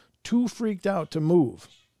room, too freaked out to move.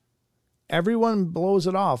 Everyone blows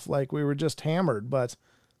it off like we were just hammered, but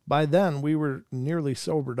by then we were nearly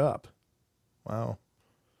sobered up. Wow.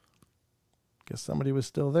 Guess somebody was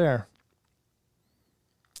still there.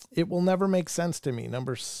 It will never make sense to me.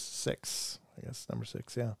 Number 6. I guess number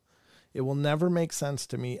 6, yeah. It will never make sense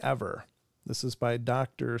to me ever. This is by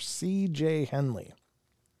Dr. C.J. Henley.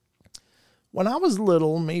 When I was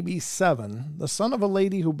little, maybe 7, the son of a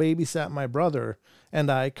lady who babysat my brother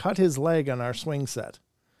and I cut his leg on our swing set.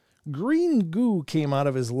 Green goo came out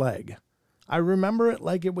of his leg. I remember it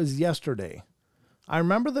like it was yesterday. I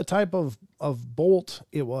remember the type of bolt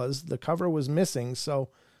it was. The cover was missing, that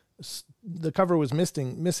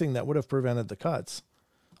would have prevented the cuts.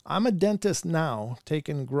 I'm a dentist now,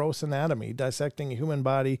 taking gross anatomy, dissecting a human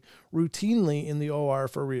body routinely in the OR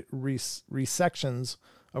for resections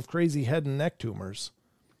of crazy head and neck tumors.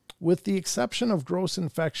 With the exception of gross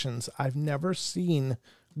infections, I've never seen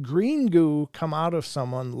green goo come out of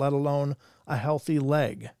someone, let alone a healthy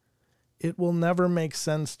leg. It will never make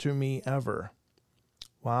sense to me ever.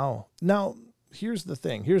 Wow. Now, here's the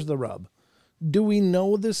thing. Here's the rub. Do we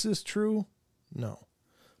know this is true? No.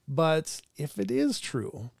 But if it is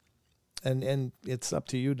true, and it's up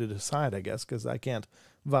to you to decide, I guess, because I can't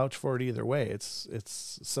vouch for it either way.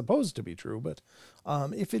 It's supposed to be true, but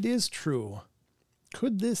if it is true,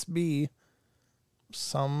 could this be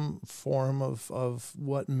some form of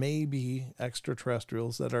what may be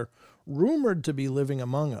extraterrestrials that are rumored to be living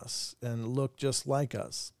among us and look just like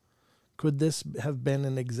us? Could this have been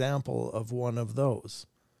an example of one of those?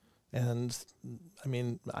 And I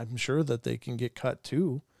mean, I'm sure that they can get cut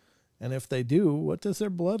too. And if they do, what does their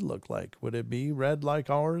blood look like? Would it be red like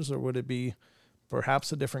ours, or would it be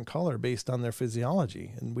perhaps a different color based on their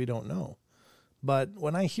physiology? And we don't know. But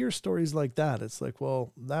when I hear stories like that, it's like,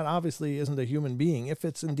 well, that obviously isn't a human being if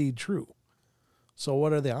it's indeed true. So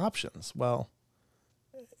what are the options? Well,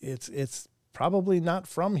 it's probably not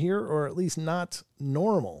from here, or at least not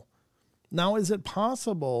normal. Now, is it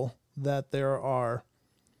possible that there are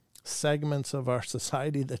segments of our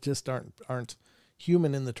society that just aren't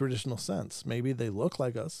human in the traditional sense? Maybe they look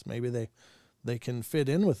like us. Maybe they can fit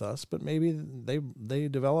in with us, but maybe they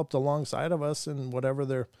developed alongside of us, and whatever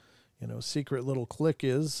their secret little clique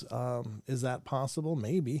is that possible?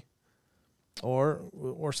 Maybe.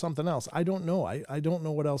 Or something else. I don't know. I don't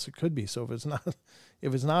know what else it could be. So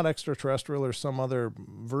if it's not extraterrestrial or some other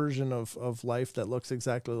version of life that looks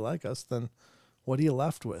exactly like us, then what are you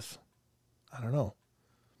left with? I don't know.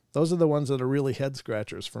 Those are the ones that are really head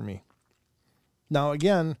scratchers for me. Now,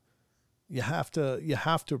 again, you have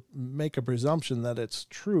to make a presumption that it's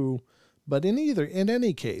true, but in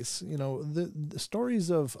any case, the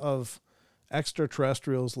stories of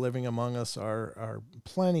extraterrestrials living among us are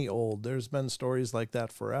plenty old. There's been stories like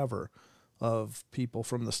that forever, of people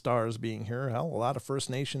from the stars being here. Hell, a lot of First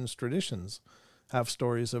Nations traditions have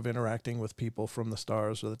stories of interacting with people from the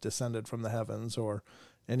stars, or that descended from the heavens, or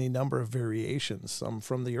any number of variations. Some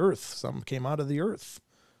from the earth, some came out of the earth,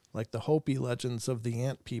 like the Hopi legends of the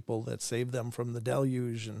ant people that saved them from the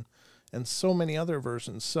deluge, and so many other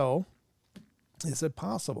versions. So is it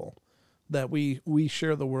possible that we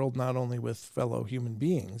share the world not only with fellow human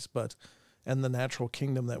beings, and the natural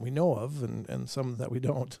kingdom that we know of, and some that we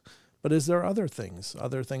don't, but is there other things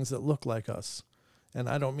that look like us? And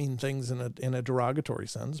I don't mean things in a derogatory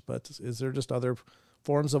sense, but is there just other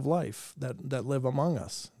forms of life that live among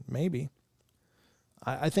us? Maybe.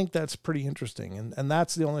 I think that's pretty interesting, and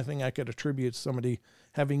that's the only thing I could attribute somebody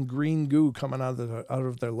having green goo coming out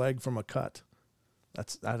of their leg from a cut.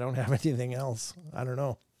 I don't have anything else. I don't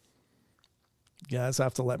know. You guys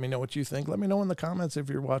have to let me know what you think. Let me know in the comments if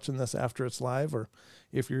you're watching this after it's live, or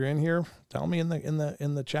if you're in here, tell me in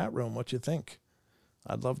the chat room what you think.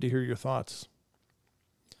 I'd love to hear your thoughts.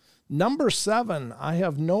 Number 7, I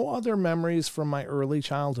have no other memories from my early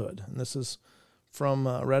childhood. And this is from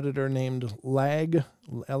a Redditor named Lag,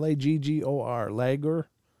 Laggor, Lagger.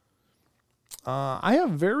 I have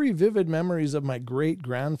very vivid memories of my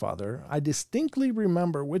great-grandfather. I distinctly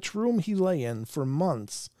remember which room he lay in for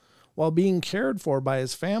months while being cared for by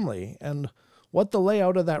his family, and what the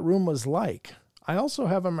layout of that room was like. I also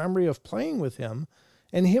have a memory of playing with him,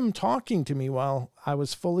 and him talking to me while I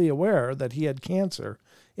was fully aware that he had cancer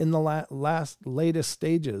in the latest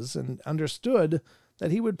stages, and understood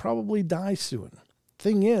that he would probably die soon.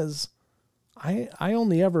 Thing is, I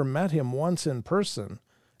only ever met him once in person,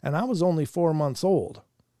 and I was only 4 months old.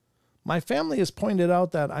 My family has pointed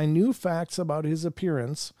out that I knew facts about his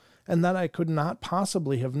appearance, and that I could not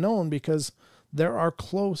possibly have known because there are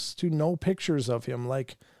close to no pictures of him,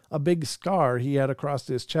 like a big scar he had across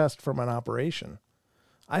his chest from an operation.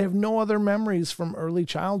 I have no other memories from early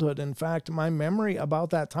childhood. In fact, my memory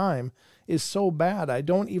about that time is so bad I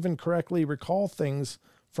don't even correctly recall things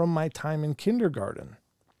from my time in kindergarten.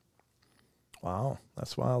 Wow,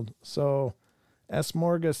 that's wild. So, S.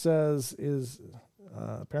 Morga says, is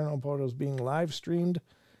Paranormal Portal is being live streamed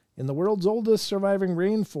in the world's oldest surviving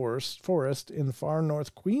rainforest in far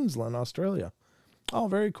north Queensland, Australia. Oh,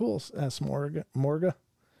 very cool, S. Morga.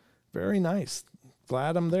 Very nice.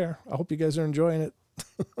 Glad I'm there. I hope you guys are enjoying it.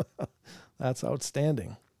 That's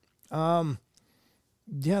outstanding. Yeah,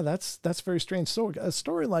 that's very strange. So a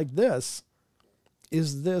story like this,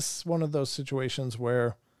 is this one of those situations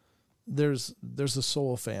where there's a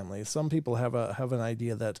soul family? Some people have an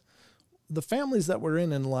idea that the families that we're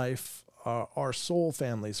in life are soul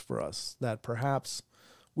families for us, that perhaps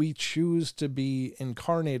we choose to be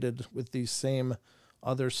incarnated with these same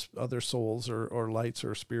other souls or lights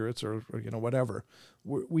or spirits or whatever.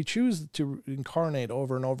 We choose to incarnate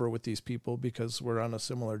over and over with these people because we're on a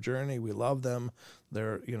similar journey. We love them.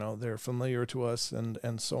 They're familiar to us,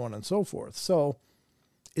 and so on and so forth. So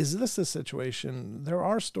is this a situation? There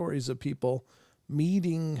are stories of people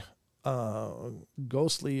meeting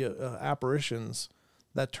ghostly apparitions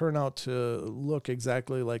that turn out to look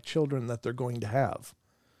exactly like children that they're going to have.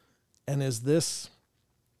 And is this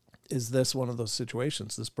one of those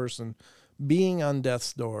situations? This person being on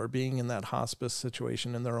death's door, being in that hospice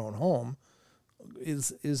situation in their own home,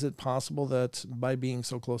 is it possible that by being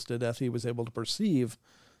so close to death, he was able to perceive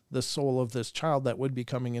the soul of this child that would be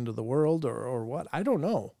coming into the world, or what? I don't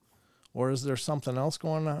know. Or is there something else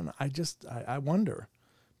going on? I wonder.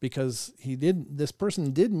 Because this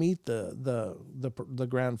person did meet the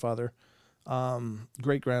grandfather,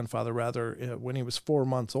 great grandfather rather, when he was 4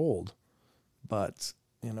 months old, but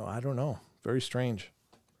I don't know. Very strange.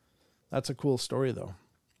 That's a cool story, though.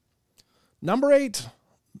 Number 8,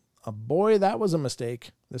 boy, that was a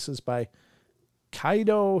mistake. This is by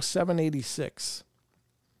Kaido786.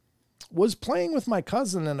 Was playing with my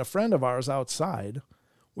cousin and a friend of ours outside.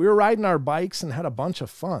 We were riding our bikes and had a bunch of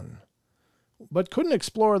fun, but couldn't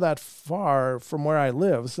explore that far from where I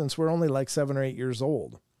live since we're only like 7 or 8 years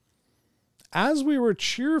old. As we were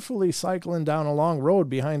cheerfully cycling down a long road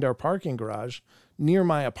behind our parking garage near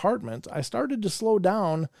my apartment, I started to slow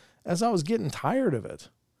down as I was getting tired of it.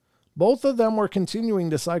 Both of them were continuing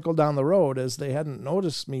to cycle down the road as they hadn't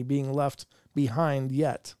noticed me being left behind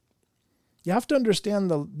yet. You have to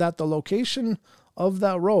understand that the location of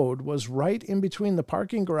that road was right in between the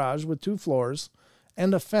parking garage with 2 floors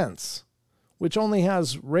and a fence, which only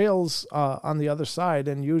has rails on the other side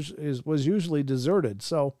and was usually deserted.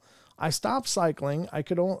 So I stopped cycling. I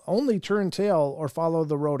could only turn tail or follow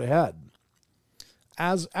the road ahead.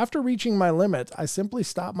 After reaching my limit, I simply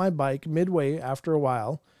stopped my bike midway after a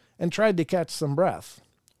while and tried to catch some breath.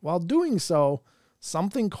 While doing so,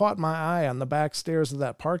 something caught my eye on the back stairs of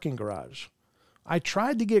that parking garage. I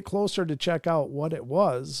tried to get closer to check out what it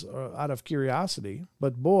was out of curiosity,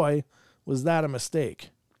 but boy, was that a mistake.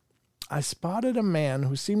 I spotted a man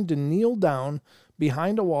who seemed to kneel down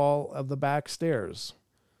behind a wall of the back stairs.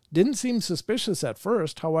 Didn't seem suspicious at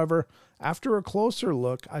first, however, after a closer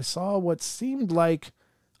look, I saw what seemed like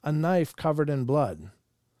a knife covered in blood.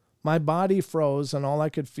 My body froze and all I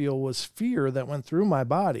could feel was fear that went through my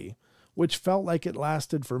body, which felt like it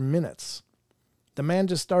lasted for minutes. The man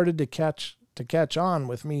just started to catch on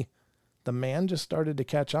with me. The man just started to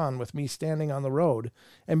catch on with me standing on the road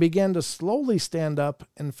and began to slowly stand up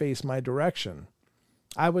and face my direction.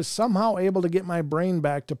 I was somehow able to get my brain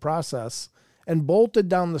back to process and bolted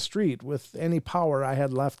down the street with any power I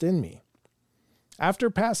had left in me.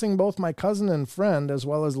 After passing both my cousin and friend, as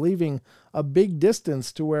well as leaving a big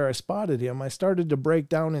distance to where I spotted him, I started to break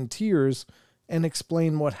down in tears and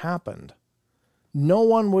explain what happened. No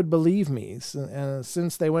one would believe me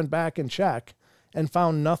since they went back and checked and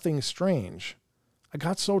found nothing strange. I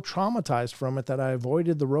got so traumatized from it that I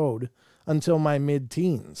avoided the road until my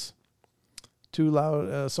mid-teens.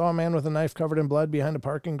 Saw a man with a knife covered in blood behind a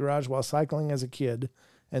parking garage while cycling as a kid,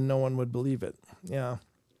 and no one would believe it. Yeah.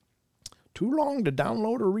 Too long to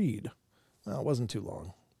download or read. Well, it wasn't too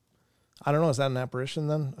long. I don't know. Is that an apparition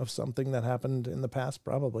then of something that happened in the past?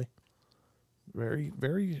 Probably. Very,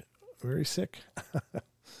 very, very sick.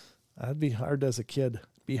 That'd be hard as a kid.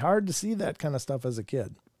 Be hard to see that kind of stuff as a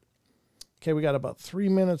kid. Okay, we got about 3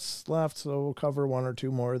 minutes left, so we'll cover 1 or 2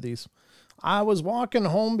 more of these. I was walking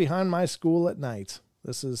home behind my school at night.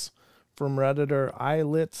 This is from Redditor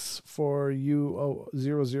Eyelits for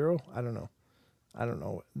U00. I don't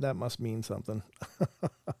know. That must mean something.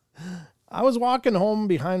 I was walking home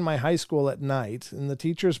behind my high school at night. In the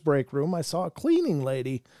teacher's break room, I saw a cleaning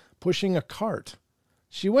lady pushing a cart.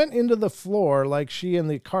 She went into the floor like she and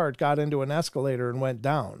the cart got into an escalator and went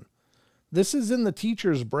down. This is in the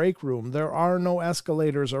teacher's break room. There are no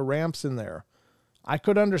escalators or ramps in there. I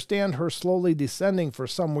could understand her slowly descending for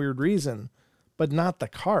some weird reason, but not the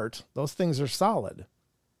cart. Those things are solid.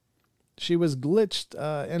 She was glitched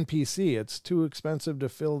NPC. It's too expensive to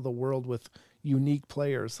fill the world with unique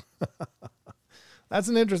players. That's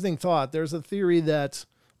an interesting thought. There's a theory that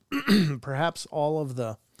perhaps all of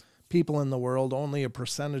the people in the world, only a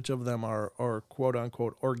percentage of them are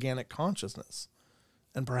quote-unquote organic consciousness.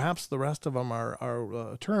 And perhaps the rest of them are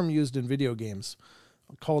a term used in video games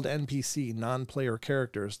called NPC, non-player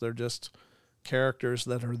characters. They're just characters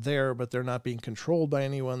that are there, but they're not being controlled by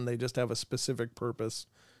anyone. They just have a specific purpose.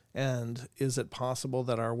 And is it possible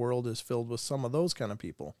that our world is filled with some of those kind of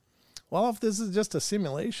people? Well, if this is just a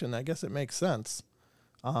simulation, I guess it makes sense.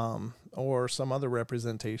 Or some other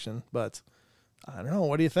representation. But I don't know.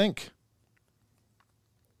 What do you think?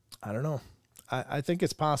 I don't know. I think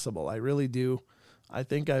it's possible. I really do. I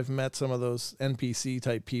think I've met some of those NPC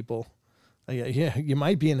type people. Yeah, you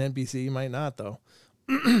might be an NPC, you might not, though.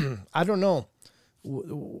 I don't know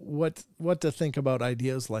what to think about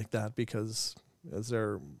ideas like that, because I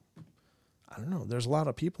don't know, there's a lot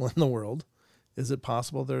of people in the world. Is it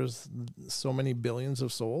possible there's so many billions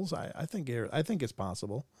of souls? I think it's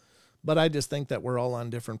possible, but I just think that we're all on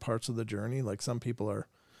different parts of the journey. Like some people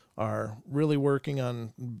are really working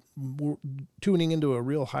on tuning into a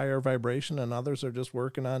real higher vibration, and others are just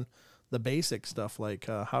working on the basic stuff, like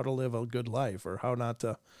how to live a good life, or how not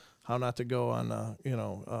to go on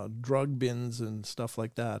drug bins and stuff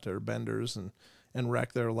like that, or benders and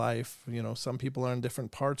wreck their life. Some people are on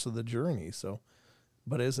different parts of the journey. So,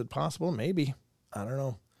 but is it possible? Maybe. I don't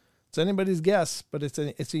know. It's anybody's guess, but it's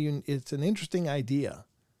an interesting idea.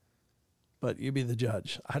 But you be the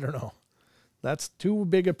judge. I don't know. That's too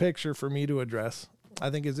big a picture for me to address. I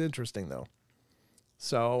think it's interesting, though.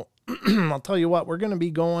 So I'll tell you what, we're going to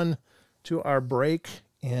be going to our break,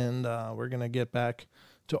 and we're going to get back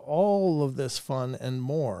to all of this fun and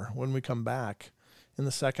more when we come back. In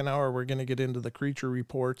the second hour, we're going to get into the creature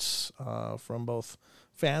reports from both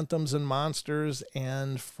phantoms and monsters,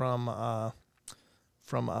 and from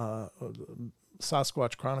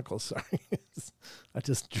Sasquatch Chronicles. Sorry, I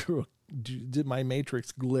just did my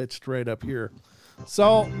Matrix glitched right up here.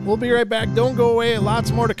 So we'll be right back. Don't go away.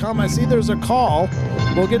 Lots more to come. I see there's a call.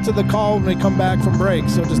 We'll get to the call when we come back from break.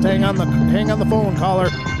 So just hang on the phone, caller.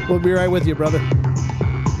 We'll be right with you, brother.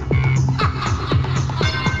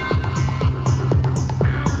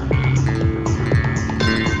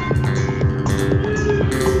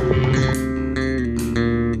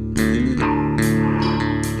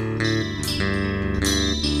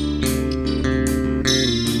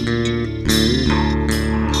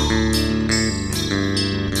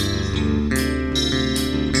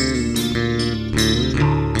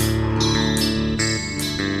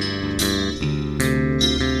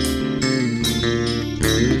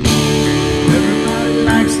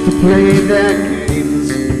 Play their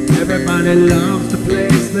games. Everybody loves to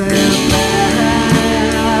place their bets.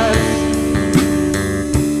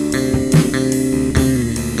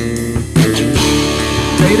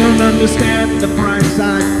 They don't understand the price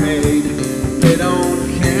I paid. They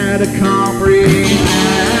don't care to comprehend.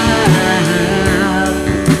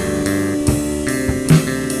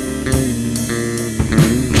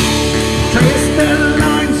 Trace their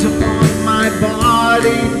lines upon my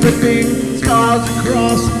body, ripping scars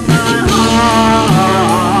across my heart.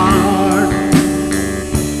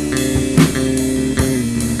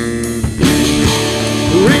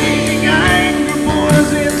 Raging anger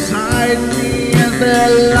boils inside me as their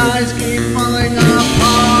lies keep falling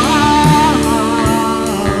apart.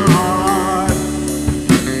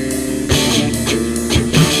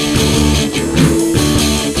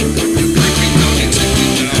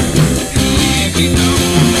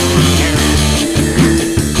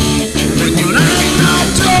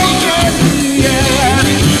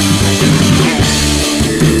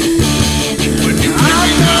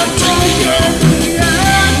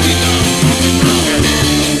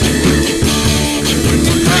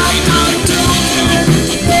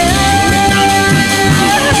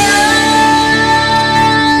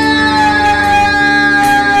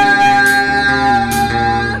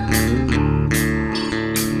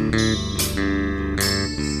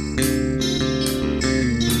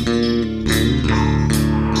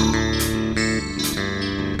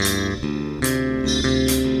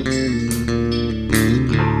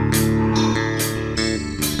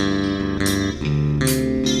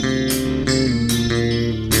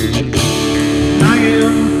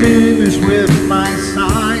 With my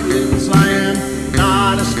silence, I am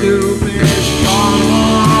not a stupid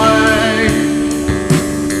boy.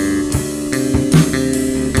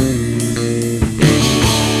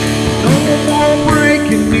 No more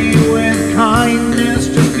breaking me with kindness,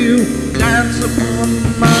 just you dance upon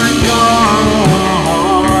my joy.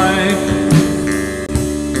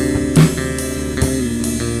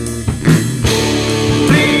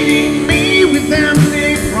 Leading me with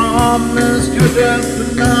empty promise, you're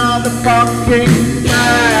just another fucking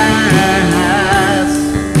mess.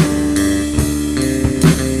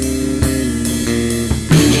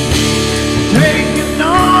 Taking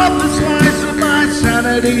off the slice of my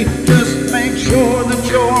sanity, just make sure that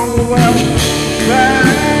you're well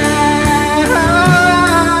fed.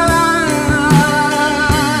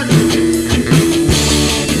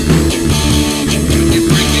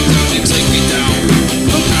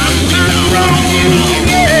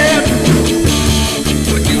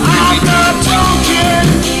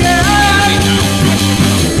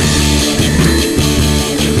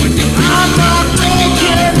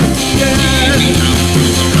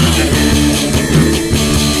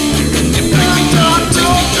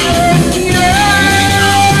 Yeah.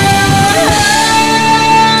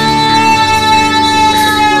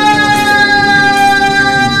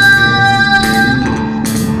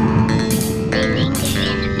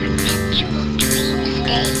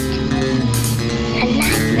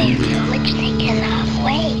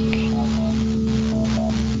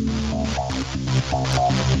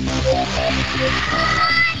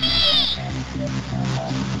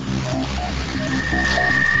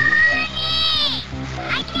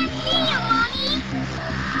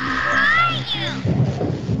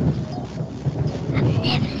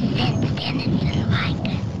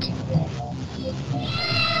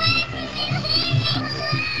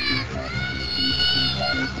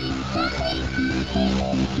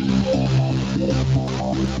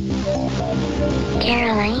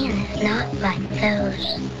 Carol Ann is not like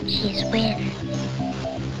those she's with.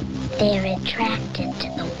 They're attracted to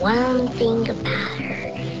the one thing about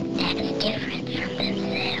her that is different from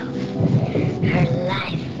themselves. Her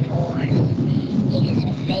life force is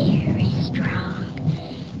very strong.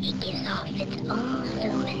 It gives off its own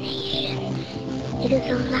illumination. It is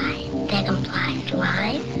a light that implies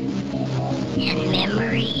life and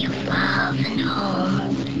memory of love and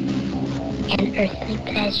home and earthly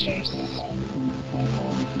pleasures.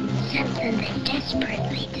 Something they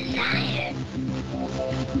desperately desire,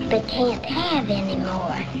 but can't have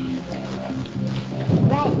anymore.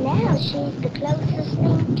 Right now, she's the closest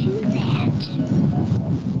thing to that.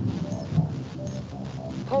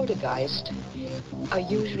 Poltergeists are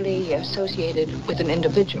usually associated with an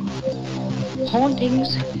individual.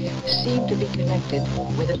 Hauntings seem to be connected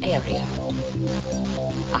with an area.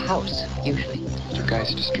 A house, usually.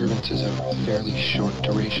 Poltergeist disturbances are fairly short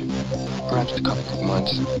duration, perhaps a couple of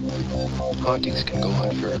months. Hauntings can go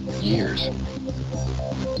on for years.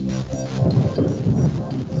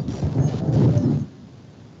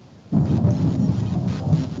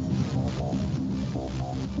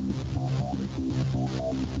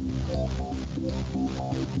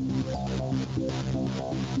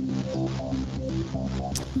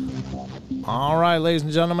 All right, ladies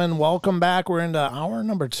and gentlemen, welcome back. We're into hour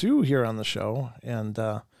number 2 here on the show, and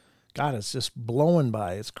God, it's just blowing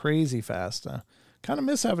by. It's crazy fast. Kind of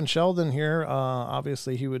miss having Sheldon here.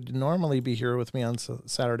 Obviously, he would normally be here with me on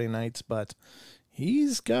Saturday nights, but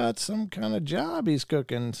he's got some kind of job he's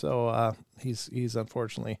cooking, so he's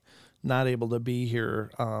unfortunately not able to be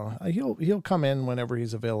here. He'll come in whenever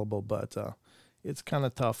he's available, but it's kind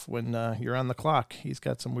of tough when you're on the clock. He's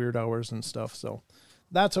got some weird hours and stuff, so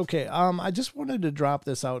that's okay. I just wanted to drop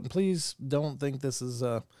this out, and please don't think this is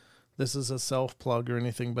a self plug or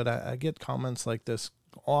anything, but I get comments like this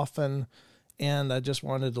often, and I just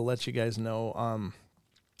wanted to let you guys know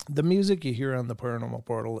the music you hear on the Paranormal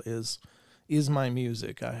Portal is my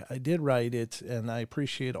music. I did write it, and I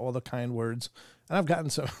appreciate all the kind words. And I've gotten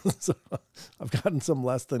some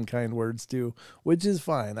less than kind words too, which is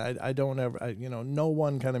fine. I don't ever, no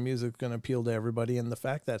one kind of music is going to appeal to everybody. And the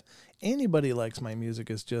fact that anybody likes my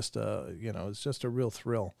music is just it's just a real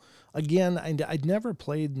thrill. Again, I'd never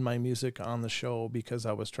played my music on the show because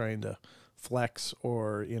I was trying to flex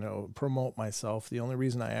or, promote myself. The only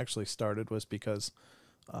reason I actually started was because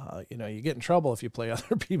you get in trouble if you play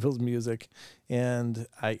other people's music, and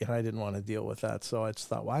I didn't want to deal with that. So I just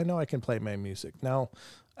thought, well, I know I can play my music. Now,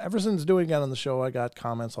 ever since doing that on the show, I got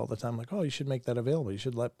comments all the time like, oh, you should make that available. You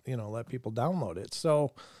should let people download it.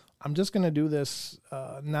 So I'm just going to do this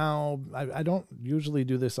now. I don't usually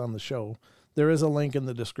do this on the show. There is a link in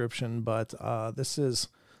the description, but this is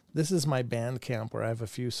my Bandcamp where I have a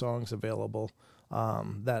few songs available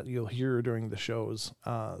that you'll hear during the shows.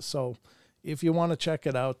 So if you want to check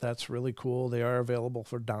it out, that's really cool. They are available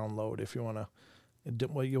for download. If you want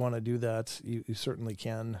to do that, you certainly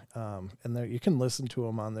can. And there you can listen to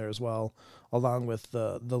them on there as well, along with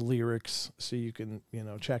the lyrics, so you can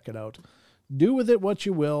check it out. Do with it what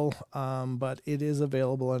you will, but it is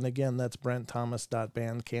available. And again, that's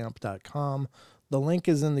brentthomas.bandcamp.com. The link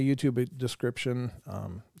is in the YouTube description.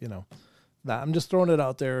 I'm just throwing it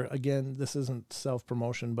out there. Again, this isn't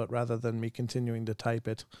self-promotion, but rather than me continuing to type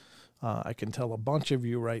it, I can tell a bunch of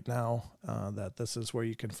you right now that this is where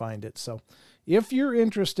you can find it. So if you're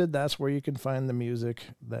interested, that's where you can find the music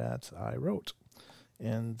that I wrote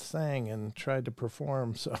and sang and tried to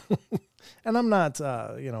perform. So, and I'm not,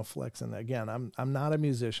 flexing. Again, I'm not a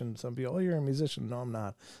musician. Some people, oh, you're a musician. No, I'm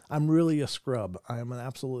not. I'm really a scrub. I'm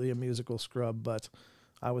absolutely a musical scrub, but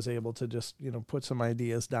I was able to just, put some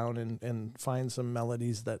ideas down and find some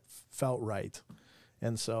melodies that felt right.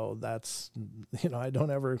 And so that's, I don't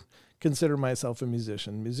ever consider myself a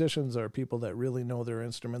musician. Musicians are people that really know their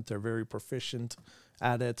instrument. They're very proficient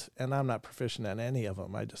at it. And I'm not proficient at any of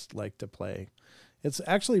them. I just like to play. It's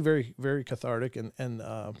actually very, very cathartic and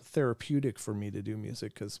therapeutic for me to do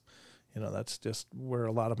music because, that's just where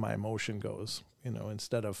a lot of my emotion goes.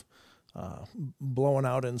 Instead of blowing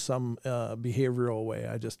out in some behavioral way,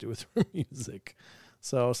 I just do it through music.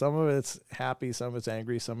 So some of it's happy, some of it's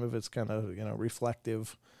angry, some of it's kind of,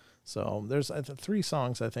 reflective. So there's 3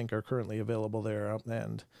 songs I think are currently available there.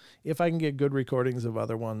 And if I can get good recordings of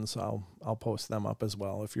other ones, I'll post them up as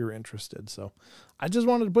well if you're interested. So I just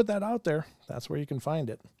wanted to put that out there. That's where you can find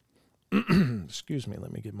it. Excuse me.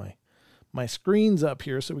 Let me get my screens up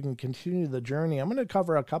here so we can continue the journey. I'm going to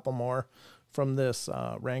cover a couple more from this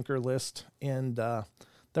ranker list, and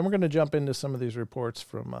then we're going to jump into some of these reports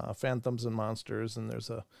from Phantoms and Monsters, and there's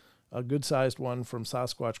a good-sized one from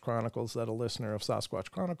Sasquatch Chronicles that a listener of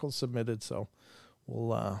Sasquatch Chronicles submitted, so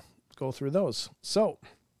we'll go through those. So,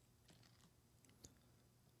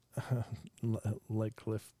 like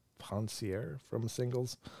Cliff Poncier from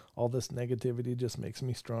Singles, all this negativity just makes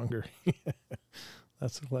me stronger.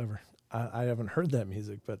 That's clever. I haven't heard that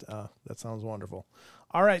music, but that sounds wonderful.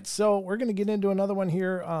 All right, so we're going to get into another one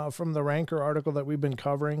here from the Ranker article that we've been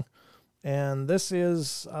covering. And this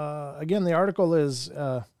is, again, the article is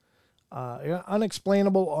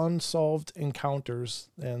Unexplainable Unsolved Encounters.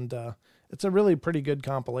 And it's a really pretty good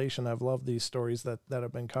compilation. I've loved these stories that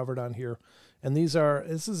have been covered on here. And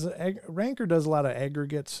Ranker does a lot of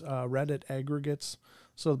aggregates, Reddit aggregates.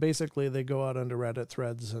 So basically they go out onto Reddit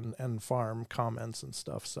threads and farm comments and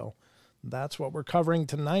stuff. So that's what we're covering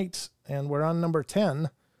tonight. And we're on number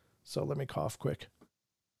 10. So let me cough quick.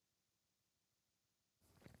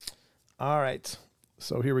 All right.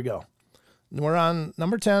 So here we go. We're on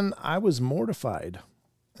number 10. I was mortified.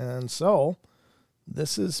 And so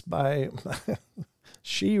this is by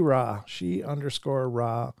She-Ra,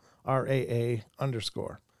 she_Ra,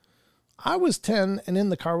 RAA_. I was 10 and in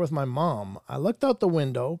the car with my mom. I looked out the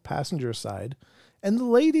window, passenger side, and the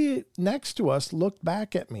lady next to us looked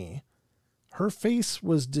back at me. Her face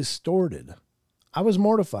was distorted. I was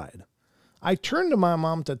mortified. I turned to my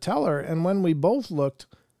mom to tell her, and when we both looked,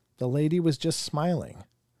 the lady was just smiling.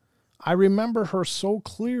 I remember her so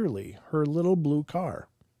clearly, her little blue car.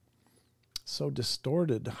 So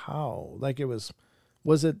distorted, how? Like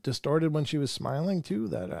was it distorted when she was smiling too?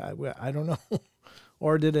 That I don't know.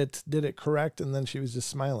 Or did it correct and then she was just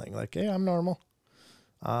smiling like, hey, I'm normal?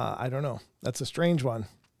 I don't know. That's a strange one.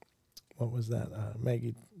 What was that?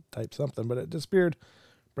 Maggie typed something, but it disappeared.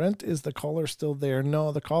 Brent, is the caller still there?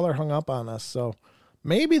 No, the caller hung up on us. So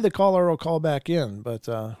maybe the caller will call back in, but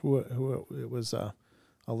who it was a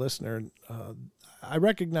listener. I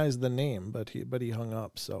recognize the name, but he hung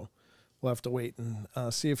up. So we'll have to wait and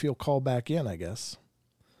see if he'll call back in, I guess.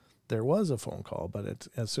 There was a phone call, but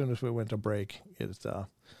as soon as we went to break, it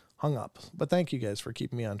hung up. But thank you guys for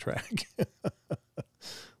keeping me on track.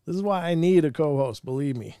 This is why I need a co-host,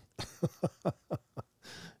 believe me.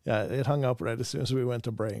 Yeah, it hung up right as soon as we went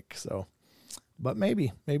to break. So, but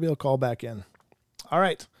maybe it'll call back in. All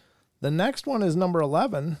right. The next one is number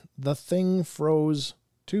 11. The Thing Froze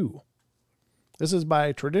 2. This is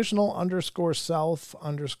by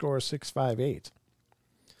traditional_self_658.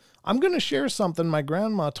 I'm going to share something my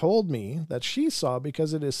grandma told me that she saw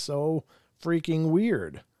because it is so freaking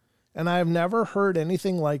weird. And I have never heard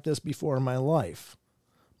anything like this before in my life.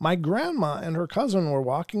 My grandma and her cousin were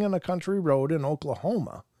walking on a country road in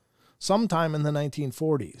Oklahoma sometime in the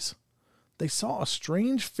 1940s. They saw a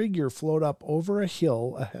strange figure float up over a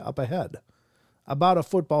hill up ahead, about a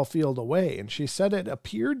football field away, and she said it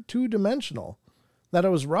appeared two-dimensional, that it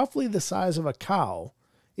was roughly the size of a cow.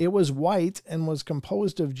 It was white and was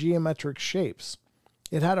composed of geometric shapes.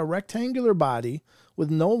 It had a rectangular body with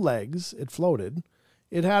no legs. It floated.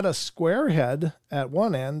 It had a square head at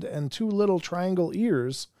one end and two little triangle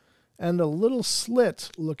ears and a little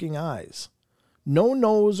slit-looking eyes. No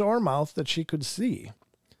nose or mouth that she could see.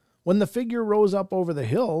 When the figure rose up over the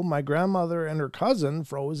hill, my grandmother and her cousin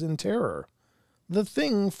froze in terror. The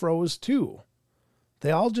thing froze too. They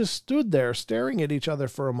all just stood there staring at each other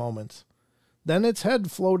for a moment. Then its head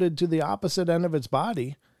floated to the opposite end of its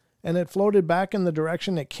body, and it floated back in the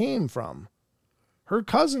direction it came from. Her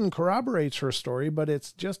cousin corroborates her story, but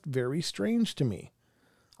it's just very strange to me.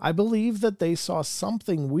 I believe that they saw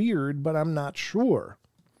something weird, but I'm not sure.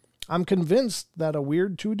 I'm convinced that a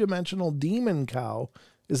weird two-dimensional demon cow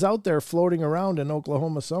is out there floating around in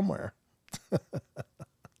Oklahoma somewhere.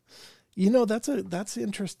 That's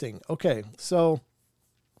interesting. Okay, so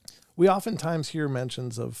we oftentimes hear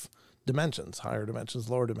mentions of dimensions, higher dimensions,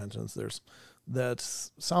 lower dimensions. That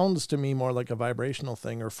sounds to me more like a vibrational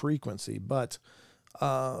thing or frequency, but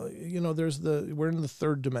we're in the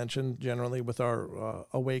third dimension generally with our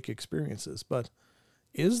awake experiences. But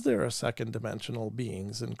is there a second dimensional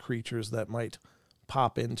beings and creatures that might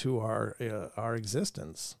pop into our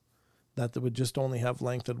existence that would just only have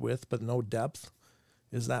length and width but no depth?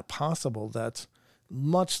 Is that possible? That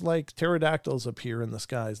much like pterodactyls appear in the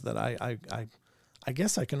skies, that I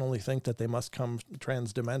guess I can only think that they must come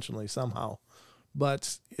transdimensionally somehow.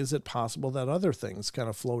 But is it possible that other things kind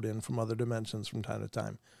of float in from other dimensions from time to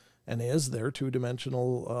time? And is there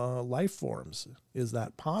two-dimensional life forms? Is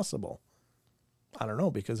that possible? I don't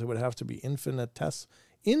know, because it would have to be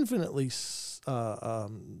infinitely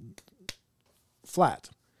flat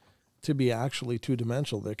to be actually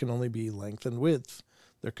two-dimensional. There can only be length and width.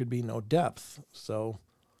 There could be no depth. So,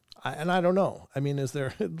 I don't know. I mean,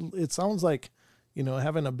 it sounds like,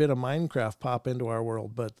 having a bit of Minecraft pop into our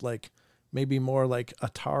world, but like maybe more like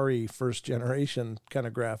Atari first generation kind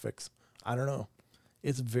of graphics. I don't know.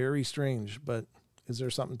 It's very strange, but is there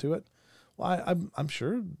something to it? Well, I'm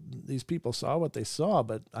sure these people saw what they saw,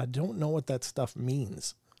 but I don't know what that stuff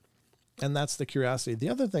means. And that's the curiosity. The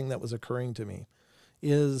other thing that was occurring to me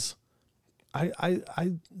is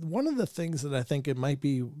one of the things that I think it might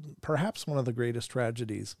be perhaps one of the greatest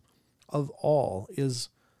tragedies of all is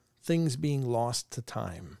things being lost to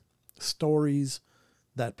time. Stories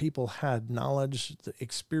that people had, knowledge, the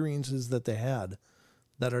experiences that they had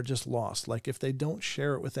that are just lost. Like if they don't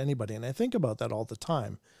share it with anybody. And I think about that all the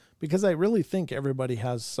time because I really think everybody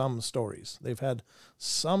has some stories. They've had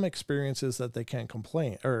some experiences that they can't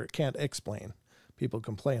complain or can't explain. People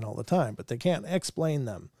complain all the time, but they can't explain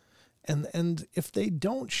them. And if they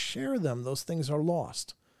don't share them, those things are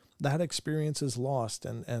lost. That experience is lost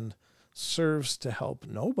and serves to help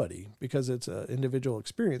nobody because it's an individual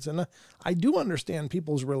experience. And I do understand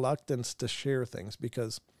people's reluctance to share things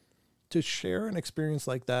because to share an experience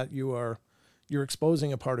like that, you're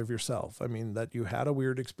exposing a part of yourself. I mean, that you had a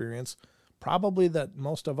weird experience, probably that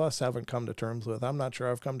most of us haven't come to terms with. I'm not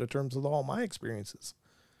sure I've come to terms with all my experiences,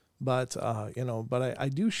 but I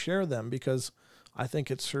do share them because I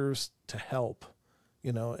think it serves to help,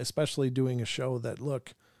 especially doing a show that,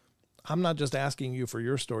 look, I'm not just asking you for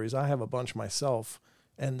your stories. I have a bunch myself.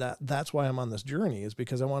 And that's why I'm on this journey, is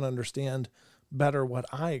because I want to understand better what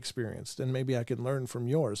I experienced and maybe I can learn from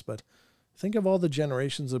yours. But think of all the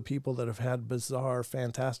generations of people that have had bizarre,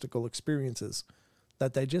 fantastical experiences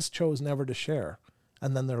that they just chose never to share.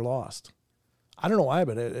 And then they're lost. I don't know why,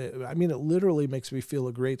 but it literally makes me feel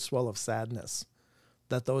a great swell of sadness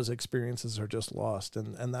that those experiences are just lost.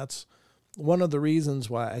 And that's one of the reasons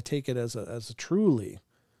why I take it as a truly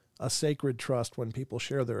a sacred trust when people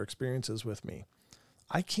share their experiences with me.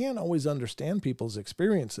 I can't always understand people's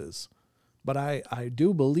experiences, but I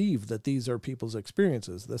do believe that these are people's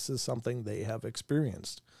experiences. This is something they have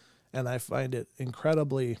experienced. And I find it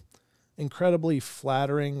incredibly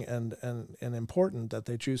flattering and important that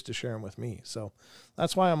they choose to share them with me. So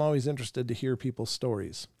that's why I'm always interested to hear people's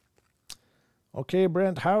stories. Okay,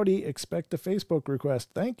 Brent, howdy. Expect a Facebook request.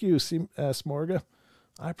 Thank you, Smorga.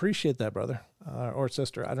 I appreciate that, brother or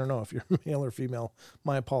sister. I don't know if you're male or female.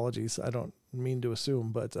 My apologies. I don't mean to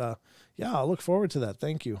assume, but yeah, I'll look forward to that.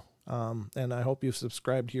 Thank you. And I hope you've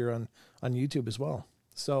subscribed here on YouTube as well.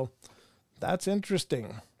 So that's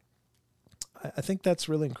interesting. I think that's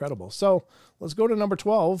really incredible. So let's go to number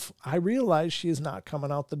 12. I realize she is not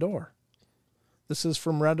coming out the door. This is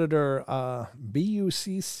from Redditor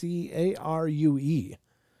Buccarue.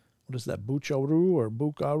 What is that, Bucharu or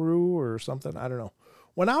Bukaru or something? I don't know.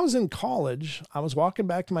 When I was in college, I was walking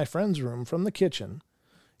back to my friend's room from the kitchen.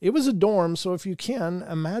 It was a dorm, so if you can,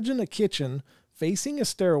 imagine a kitchen facing a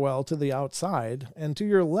stairwell to the outside, and to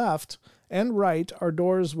your left and right are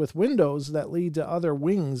doors with windows that lead to other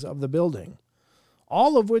wings of the building,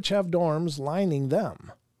 all of which have dorms lining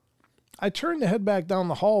them. I turn to head back down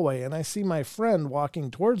the hallway, and I see my friend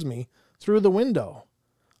walking towards me through the window.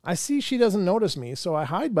 I see she doesn't notice me, so I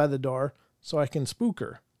hide by the door so I can spook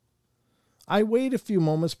her. I wait a few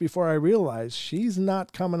moments before I realize she's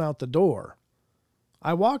not coming out the door.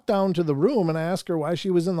 I walk down to the room and I ask her why she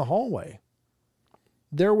was in the hallway.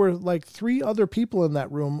 There were like 3 other people in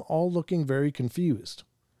that room, all looking very confused.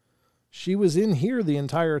 She was in here the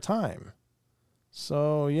entire time.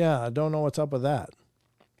 So yeah, I don't know what's up with that.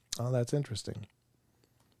 Oh, that's interesting.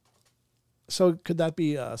 So could that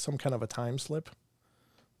be some kind of a time slip?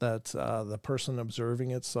 That the person observing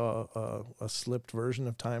it saw a slipped version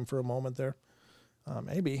of time for a moment there?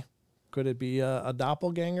 Maybe. Could it be a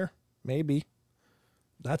doppelganger? Maybe.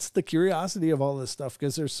 That's the curiosity of all this stuff,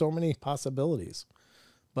 because there's so many possibilities.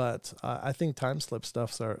 But I think time slip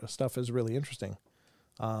stuff is really interesting.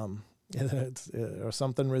 Or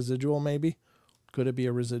something residual, maybe. Could it be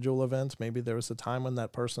a residual event? Maybe there was a time when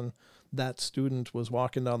that student was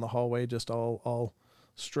walking down the hallway just all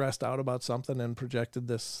stressed out about something and projected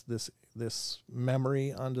this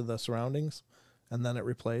memory onto the surroundings, and then it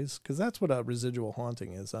replays. Because that's what a residual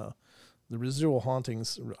haunting is. The residual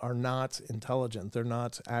hauntings are not intelligent. They're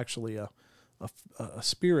not actually a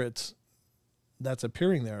spirit that's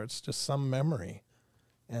appearing there. It's just some memory.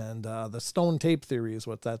 And the stone tape theory is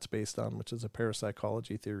what that's based on, which is a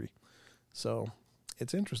parapsychology theory. So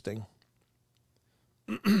it's interesting.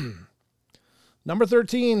 Number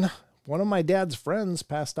 13. One of my dad's friends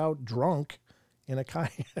passed out drunk in a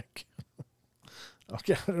kayak.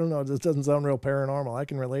 Okay, I don't know. This doesn't sound real paranormal. I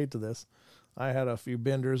can relate to this. I had a few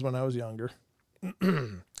benders when I was younger.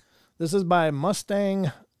 This is by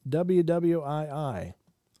Mustang WWII.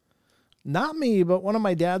 Not me, but one of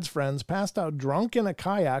my dad's friends passed out drunk in a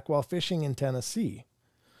kayak while fishing in Tennessee.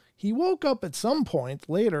 He woke up at some point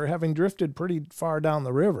later, having drifted pretty far down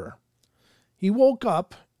the river. He woke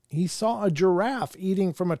up, he saw a giraffe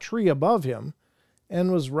eating from a tree above him,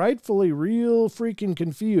 and was rightfully real freaking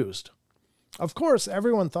confused. Of course,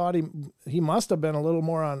 everyone thought he must have been on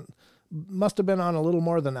a little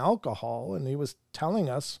more than alcohol, and he was telling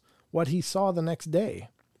us what he saw the next day.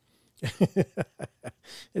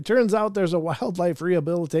 It turns out there's a wildlife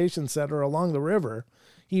rehabilitation center along the river.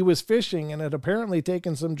 He was fishing and had apparently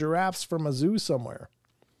taken some giraffes from a zoo somewhere.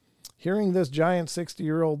 Hearing this giant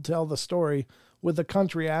 60-year-old tell the story with a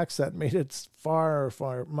country accent made it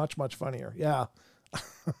much funnier. Yeah.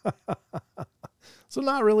 So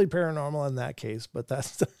not really paranormal in that case, but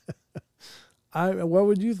that's... what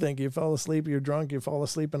would you think? You fell asleep, you're drunk, you fall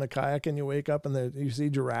asleep in a kayak and you wake up and you see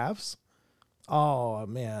giraffes? Oh,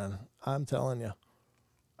 man, I'm telling you.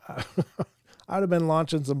 I'd have been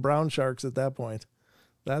launching some brown sharks at that point.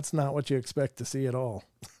 That's not what you expect to see at all.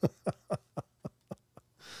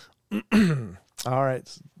 All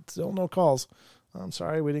right, still no calls. I'm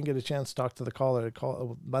sorry we didn't get a chance to talk to the caller.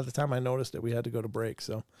 By the time I noticed it, we had to go to break.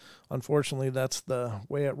 So unfortunately, that's the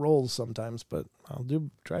way it rolls sometimes, but I'll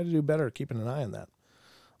try to do better keeping an eye on that.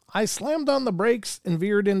 I slammed on the brakes and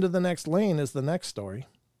veered into the next lane is the next story.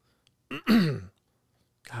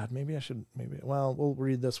 God, we'll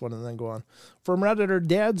read this one and then go on. From Redditor,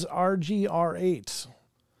 Dad's RGR8.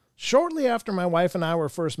 Shortly after my wife and I were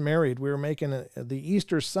first married, we were making the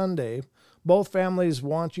Easter Sunday, both families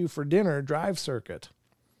want you for dinner drive circuit.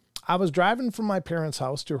 I was driving from my parents'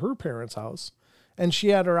 house to her parents' house, and she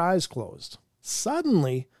had her eyes closed.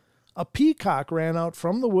 Suddenly, a peacock ran out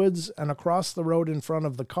from the woods and across the road in front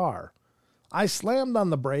of the car. I slammed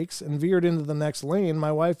on the brakes and veered into the next lane.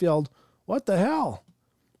 My wife yelled, "What the hell?"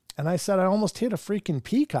 And I said, I almost hit a freaking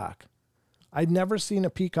peacock. I'd never seen a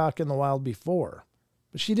peacock in the wild before,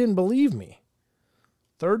 but she didn't believe me.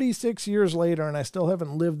 36 years later, and I still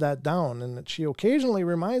haven't lived that down, and she occasionally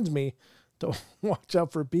reminds me to watch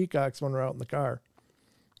out for peacocks when we're out in the car.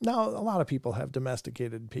 Now, a lot of people have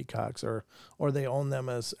domesticated peacocks or they own them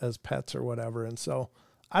as pets or whatever, and so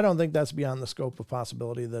I don't think that's beyond the scope of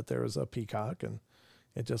possibility that there was a peacock, and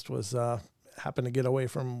it just was happened to get away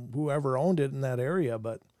from whoever owned it in that area,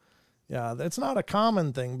 but yeah, that's not a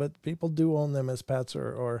common thing, but people do own them as pets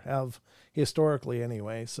or have historically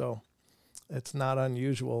anyway, so it's not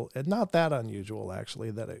unusual. It's not that unusual, actually,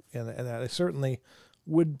 and I certainly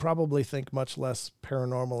would probably think much less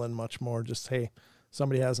paranormal and much more just, hey,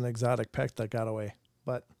 somebody has an exotic pet that got away.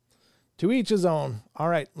 But to each his own. All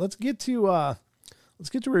right, let's get to a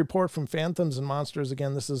report from Phantoms and Monsters.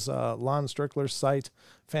 Again, this is Lon Strickler's site,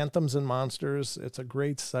 Phantoms and Monsters. It's a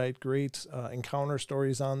great site, great encounter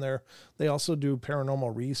stories on there. They also do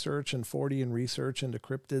paranormal research and 4D research into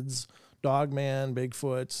cryptids, Dogman,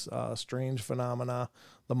 Bigfoots, strange phenomena,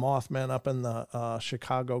 the Mothman up in the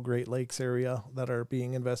Chicago Great Lakes area that are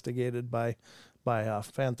being investigated by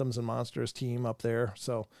Phantoms and Monsters team up there.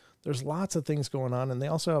 So there's lots of things going on, and they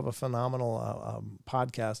also have a phenomenal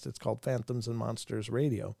podcast. It's called Phantoms and Monsters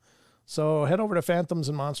Radio. So head over to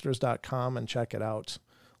phantomsandmonsters.com and check it out.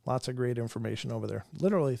 Lots of great information over there.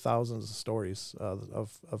 Literally thousands of stories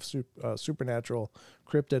of supernatural,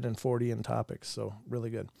 cryptid, and 4D topics. So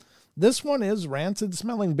really good. This one is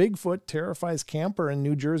rancid-smelling Bigfoot terrifies camper in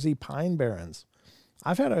New Jersey Pine Barrens.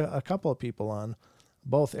 I've had a couple of people on.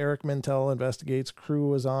 Both Eric Mintel Investigates crew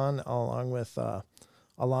was on, along with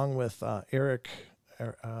Eric.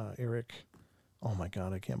 Oh my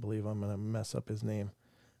God, I can't believe I'm going to mess up his name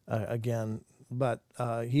again. But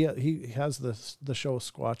he has the show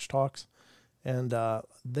Squatch Talks, and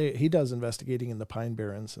he does investigating in the Pine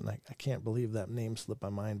Barrens, and I can't believe that name slipped my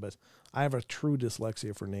mind, but I have a true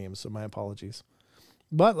dyslexia for names, so my apologies.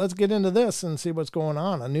 But let's get into this and see what's going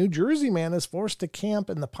on. A New Jersey man is forced to camp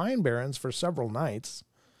in the Pine Barrens for several nights.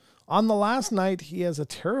 On the last night, he has a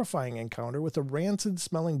terrifying encounter with a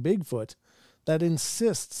rancid-smelling Bigfoot that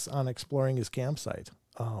insists on exploring his campsite.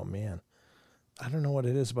 Oh, man. I don't know what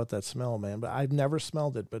it is about that smell, man, but I've never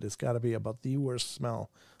smelled it, but it's got to be about the worst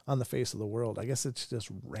smell on the face of the world. I guess it's just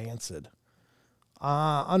rancid.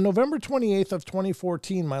 On November 28th of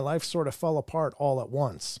 2014, my life sort of fell apart all at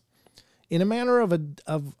once. In a manner of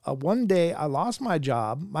a one day, I lost my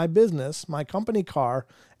job, my business, my company car,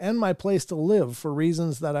 and my place to live for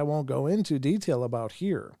reasons that I won't go into detail about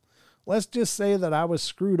here. Let's just say that I was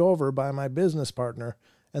screwed over by my business partner,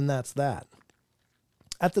 and that's that.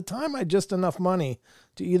 At the time, I had just enough money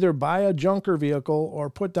to either buy a junker vehicle or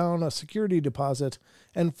put down a security deposit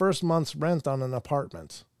and first month's rent on an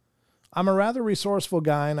apartment. I'm a rather resourceful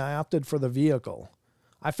guy, and I opted for the vehicle.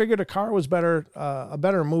 I figured a car was a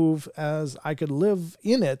better move, as I could live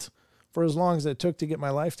in it for as long as it took to get my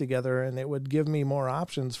life together, and it would give me more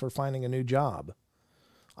options for finding a new job.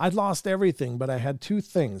 I'd lost everything, but I had two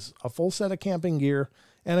things: a full set of camping gear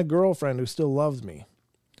and a girlfriend who still loved me.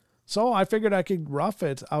 So I figured I could rough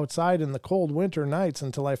it outside in the cold winter nights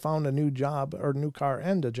until I found a new job, or new car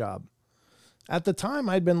and a job. At the time,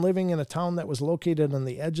 I'd been living in a town that was located on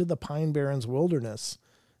the edge of the Pine Barrens wilderness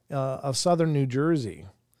of southern New Jersey.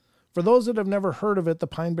 For those that have never heard of it, the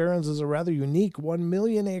Pine Barrens is a rather unique 1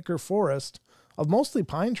 million acre forest of mostly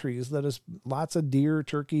pine trees that has lots of deer,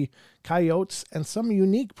 turkey, coyotes, and some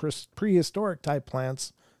unique prehistoric type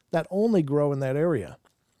plants that only grow in that area.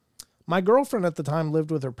 My girlfriend at the time lived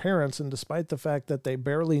with her parents, and despite the fact that they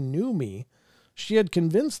barely knew me, she had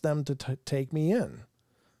convinced them to take me in.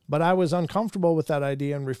 But I was uncomfortable with that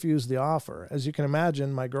idea and refused the offer. As you can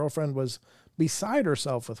imagine, my girlfriend was beside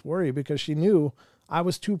herself with worry because she knew I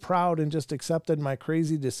was too proud and just accepted my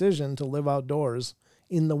crazy decision to live outdoors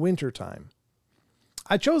in the wintertime.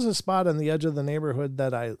 I chose a spot on the edge of the neighborhood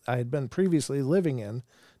that I had been previously living in,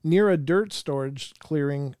 near a dirt storage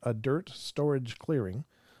clearing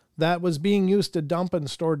that was being used to dump and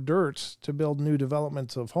store dirt to build new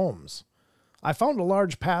developments of homes. I found a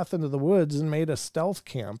large path into the woods and made a stealth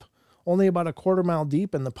camp, only about a quarter-mile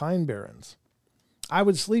deep in the Pine Barrens. I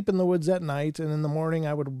would sleep in the woods at night, and in the morning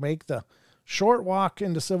I would make the short walk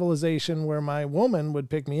into civilization where my woman would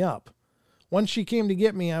pick me up. Once she came to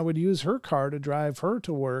get me, I would use her car to drive her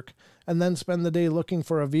to work and then spend the day looking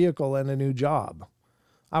for a vehicle and a new job.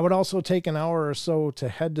 I would also take an hour or so to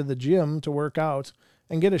head to the gym to work out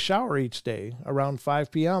and get a shower each day. Around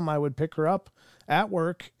 5 p.m., I would pick her up at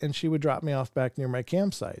work, and she would drop me off back near my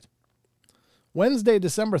campsite. Wednesday,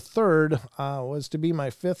 December 3rd, was to be my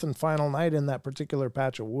fifth and final night in that particular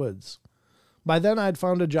patch of woods. By then, I'd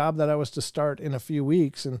found a job that I was to start in a few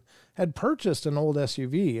weeks and had purchased an old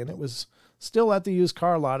SUV, and it was still at the used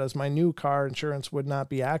car lot as my new car insurance would not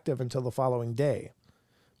be active until the following day.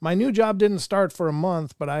 My new job didn't start for a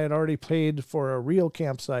month, but I had already paid for a real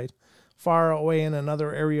campsite far away in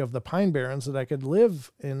another area of the Pine Barrens that I could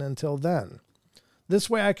live in until then. This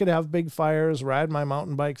way I could have big fires, ride my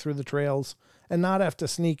mountain bike through the trails, and not have to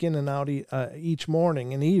sneak in and out each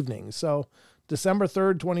morning and evening. So December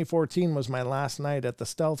 3rd, 2014 was my last night at the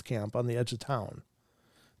stealth camp on the edge of town.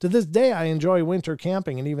 To this day, I enjoy winter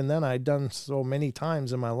camping, and even then I'd done so many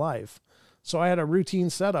times in my life. So I had a routine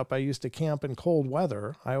setup. I used to camp in cold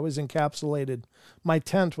weather. I always encapsulated my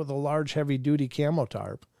tent with a large heavy-duty camo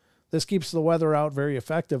tarp. This keeps the weather out very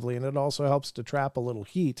effectively, and it also helps to trap a little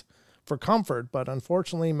heat for comfort, but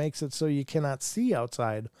unfortunately makes it so you cannot see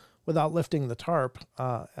outside without lifting the tarp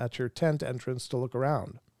at your tent entrance to look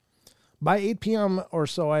around. By 8 p.m. or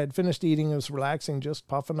so, I had finished eating and was relaxing, just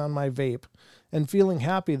puffing on my vape and feeling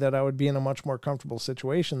happy that I would be in a much more comfortable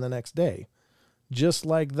situation the next day. Just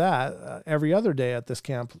like that, every other day at this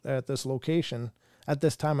camp, at this location, at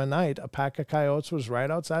this time of night, a pack of coyotes was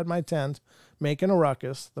right outside my tent, making a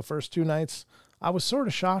ruckus. The first 2 nights, I was sort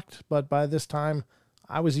of shocked, but by this time,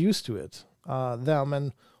 I was used to them,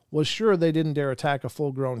 and was sure they didn't dare attack a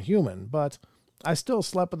full-grown human, but I still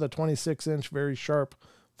slept with a 26-inch, very sharp,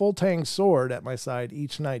 full-tang sword at my side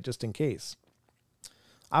each night just in case.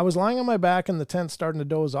 I was lying on my back in the tent starting to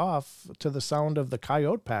doze off to the sound of the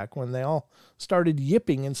coyote pack when they all started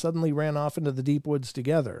yipping and suddenly ran off into the deep woods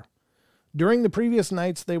together. During the previous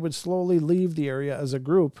nights, they would slowly leave the area as a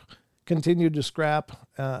group, continued to scrap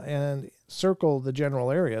and circle the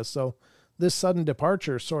general area, so this sudden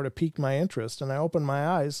departure sort of piqued my interest, and I opened my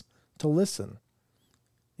eyes to listen.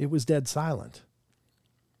 It was dead silent.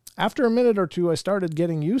 After a minute or two, I started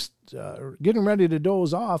getting ready to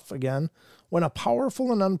doze off again when a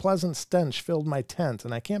powerful and unpleasant stench filled my tent,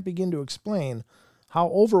 and I can't begin to explain how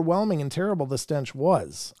overwhelming and terrible the stench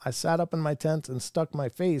was. I sat up in my tent and stuck my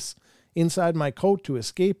face inside my coat to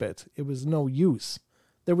escape it. It was no use.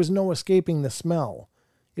 There was no escaping the smell.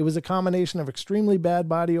 It was a combination of extremely bad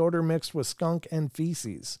body odor mixed with skunk and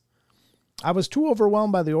feces. I was too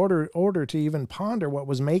overwhelmed by the odor to even ponder what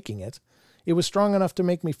was making it. It was strong enough to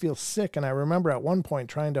make me feel sick, and I remember at one point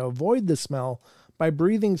trying to avoid the smell by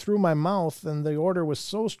breathing through my mouth, and the odor was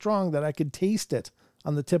so strong that I could taste it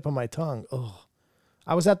on the tip of my tongue. Ugh.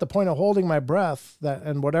 I was at the point of holding my breath,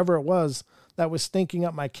 and whatever it was that was stinking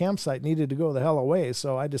up my campsite needed to go the hell away,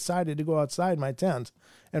 so I decided to go outside my tent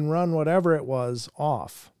and run whatever it was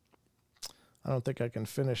off. I don't think I can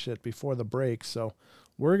finish it before the break, so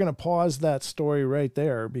we're going to pause that story right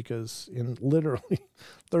there because in literally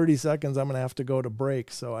 30 seconds I'm going to have to go to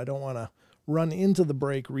break, so I don't want to run into the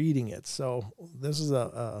break reading it. So this is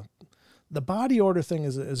The body odor thing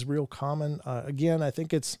is real common. Again, I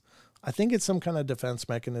think it's some kind of defense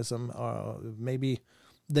mechanism. Maybe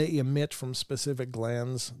they emit from specific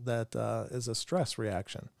glands that is a stress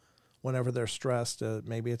reaction. Whenever they're stressed,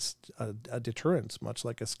 maybe it's a deterrent, much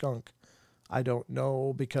like a skunk. I don't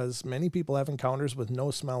know, because many people have encounters with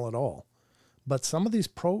no smell at all. But some of these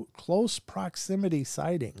close proximity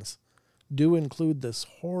sightings do include this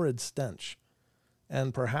horrid stench.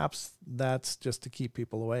 And perhaps that's just to keep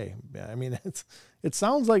people away. I mean, it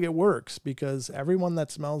sounds like it works, because everyone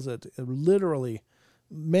that smells it literally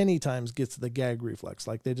many times gets the gag reflex.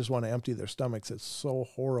 Like they just want to empty their stomachs. It's so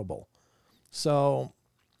horrible. So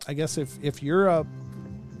I guess if you're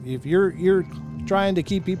trying to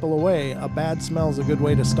keep people away, a bad smell is a good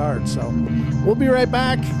way to start. So we'll be right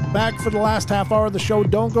back for the last half hour of the show.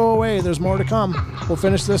 Don't go away. There's more to come. We'll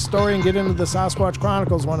finish this story and get into the Sasquatch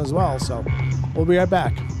Chronicles one as well. So we'll be right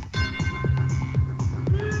back.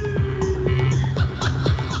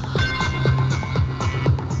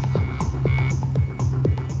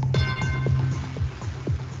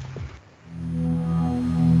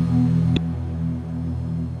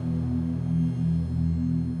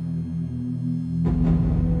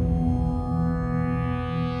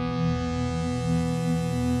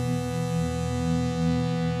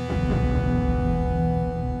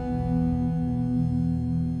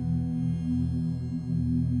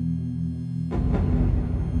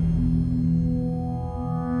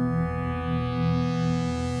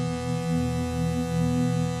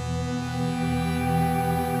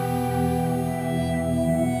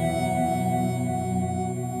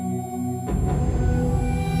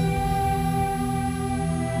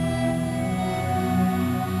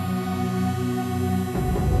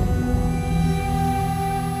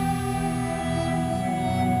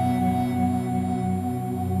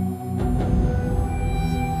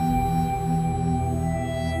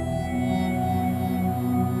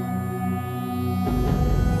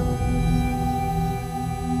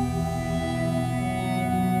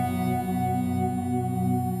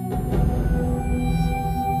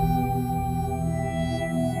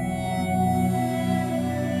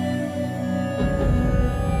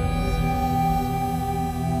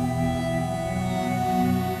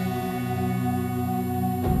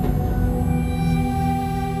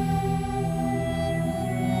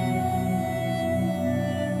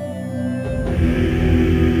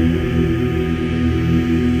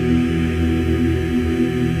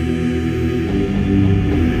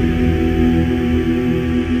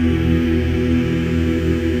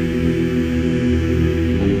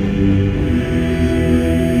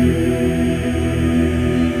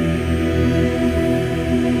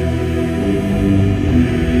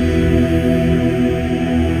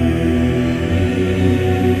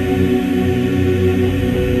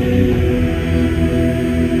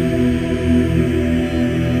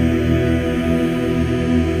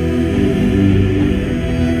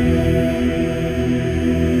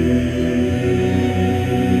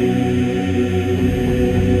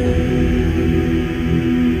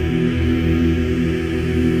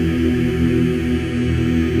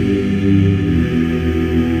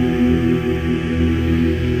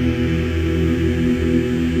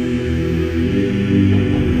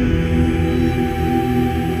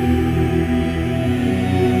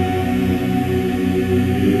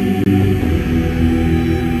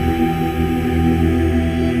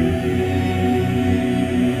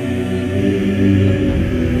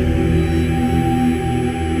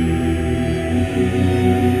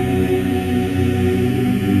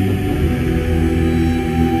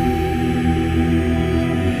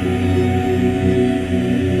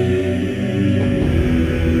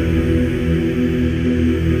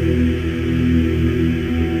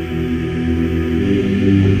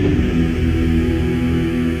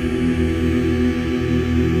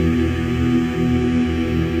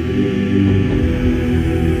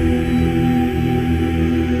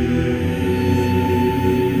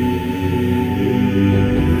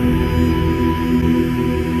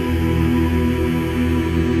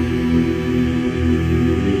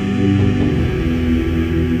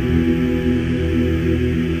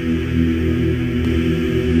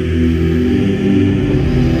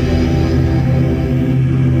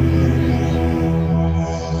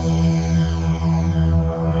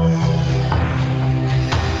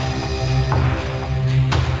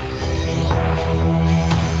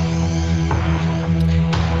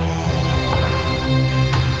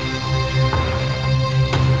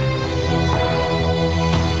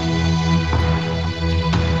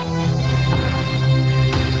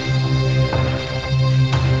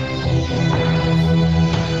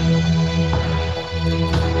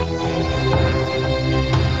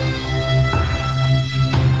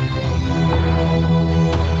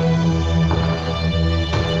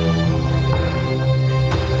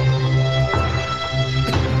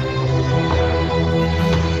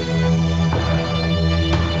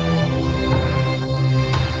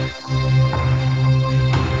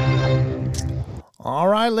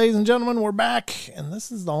 right, ladies and gentlemen, we're back, and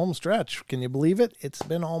this is the home stretch. Can you believe it? It's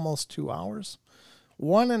been almost 2 hours.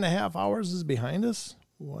 1.5 hours is behind us.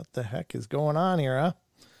 What the heck is going on here, huh?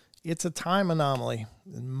 It's a time anomaly.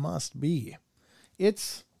 It must be.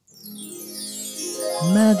 It's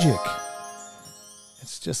magic.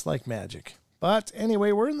 It's just like magic. But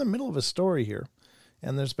anyway, we're in the middle of a story here,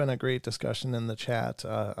 and there's been a great discussion in the chat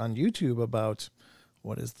on YouTube about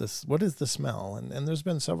what is this? What is the smell? And there's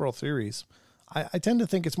been several theories. I tend to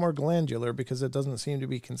think it's more glandular because it doesn't seem to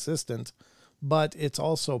be consistent, but it's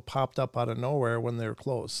also popped up out of nowhere when they're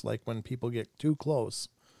close. Like when people get too close,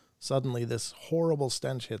 suddenly this horrible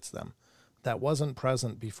stench hits them that wasn't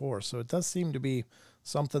present before. So it does seem to be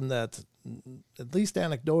something that, at least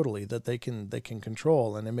anecdotally, that they can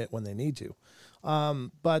control and emit when they need to.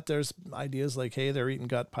 But there's ideas like, hey, they're eating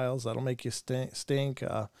gut piles. That'll make you stink.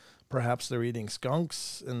 Perhaps they're eating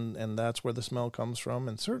skunks, and that's where the smell comes from.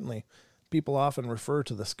 And certainly people often refer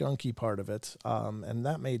to the skunky part of it, and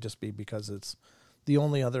that may just be because it's the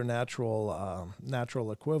only other natural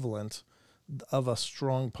equivalent of a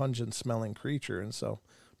strong, pungent smelling creature. And so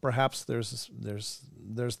perhaps there's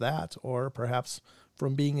that, or perhaps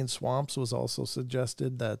from being in swamps was also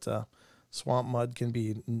suggested that swamp mud can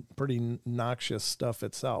be pretty noxious stuff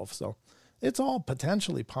itself. So it's all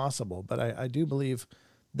potentially possible, but I do believe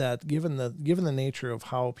that given the nature of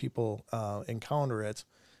how people encounter it,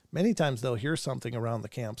 many times they'll hear something around the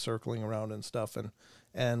camp circling around and stuff,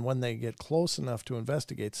 and when they get close enough to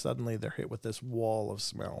investigate, suddenly they're hit with this wall of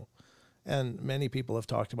smell. And many people have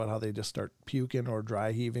talked about how they just start puking or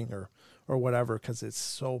dry heaving or whatever because it's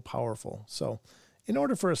so powerful. So in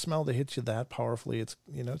order for a smell to hit you that powerfully, it's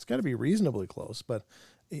got to be reasonably close. But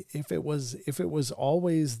if it was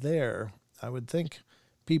always there, I would think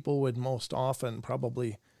people would most often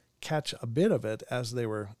probably catch a bit of it as they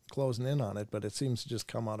were closing in on it, but it seems to just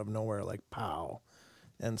come out of nowhere like pow.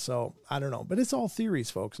 And so I don't know, but it's all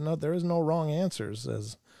theories, folks. No, there is no wrong answers,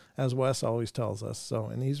 as Wes always tells us. So,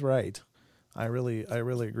 and he's right. I really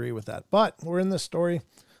agree with that. But we're in this story.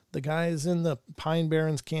 The guy is in the Pine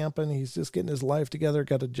Barrens camping. He's just getting his life together,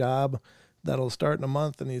 got a job that'll start in a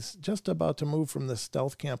month, and he's just about to move from the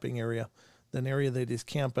stealth camping area, an area that he's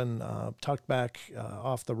camping tucked back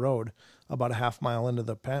off the road about a half mile into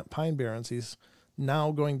the Pine Barrens. He's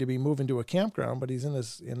now going to be moving to a campground, but he's in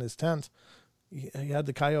his tent. He had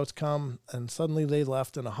the coyotes come, and suddenly they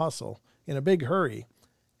left in a hustle, in a big hurry,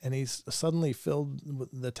 and he's suddenly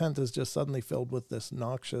the tent is just suddenly filled with this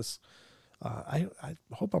noxious, I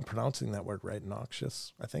hope I'm pronouncing that word right,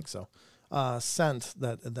 noxious, I think so, scent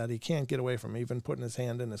that he can't get away from, even putting his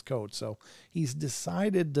hand in his coat. So he's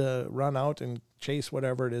decided to run out and chase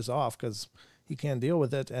whatever it is off because he can't deal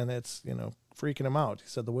with it, and it's freaking him out. He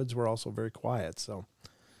said the woods were also very quiet. So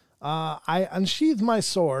I unsheathed my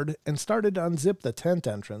sword and started to unzip the tent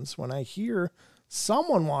entrance when I hear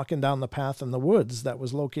someone walking down the path in the woods that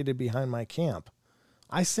was located behind my camp.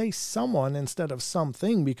 I say someone instead of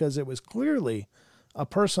something because it was clearly a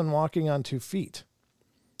person walking on 2 feet.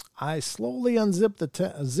 I slowly unzipped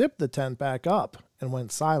zipped the tent back up and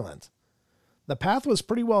went silent. The path was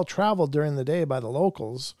pretty well traveled during the day by the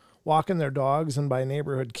locals, walking their dogs, and by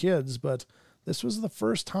neighborhood kids, but this was the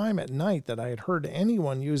first time at night that I had heard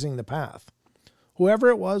anyone using the path. Whoever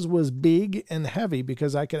it was big and heavy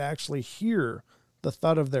because I could actually hear the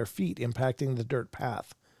thud of their feet impacting the dirt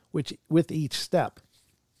path, with each step.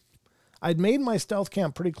 I'd made my stealth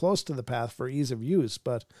camp pretty close to the path for ease of use,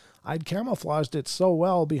 but I'd camouflaged it so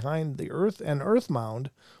well behind the earth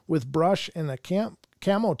mound with brush and a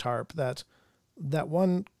camo tarp that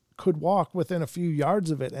one could walk within a few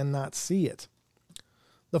yards of it and not see it.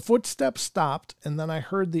 The footsteps stopped, and then I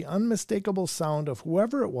heard the unmistakable sound of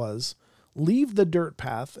whoever it was leave the dirt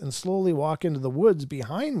path and slowly walk into the woods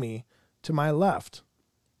behind me to my left.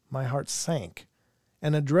 My heart sank,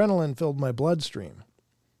 and adrenaline filled my bloodstream.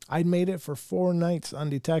 I'd made it for 4 nights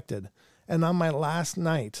undetected, and on my last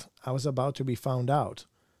night, I was about to be found out.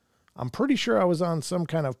 I'm pretty sure I was on some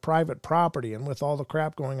kind of private property, and with all the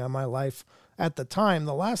crap going on in my life at the time,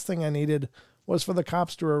 the last thing I needed was for the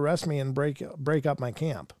cops to arrest me and break up my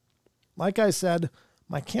camp. Like I said,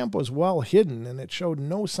 my camp was well hidden, and it showed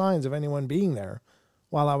no signs of anyone being there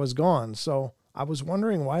while I was gone, so I was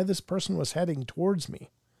wondering why this person was heading towards me.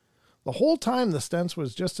 The whole time the stench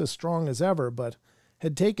was just as strong as ever, but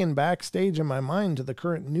had taken backstage in my mind to the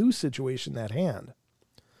current new situation at hand.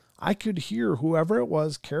 I could hear whoever it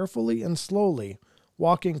was carefully and slowly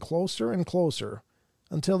walking closer and closer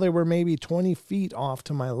until they were maybe 20 feet off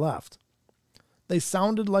to my left. They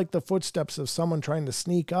sounded like the footsteps of someone trying to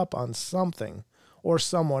sneak up on something or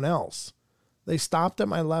someone else. They stopped at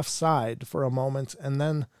my left side for a moment and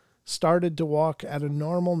then started to walk at a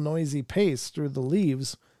normal noisy pace through the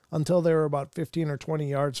leaves until they were about 15 or 20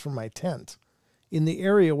 yards from my tent, in the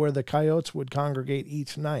area where the coyotes would congregate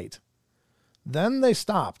each night. Then they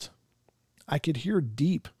stopped. I could hear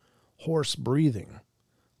deep, hoarse breathing,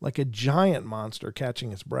 like a giant monster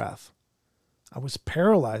catching its breath. I was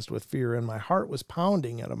paralyzed with fear and my heart was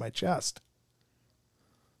pounding out of my chest.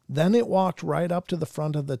 Then it walked right up to the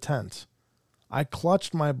front of the tent. I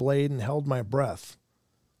clutched my blade and held my breath.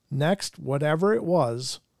 Next, whatever it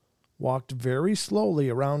was, walked very slowly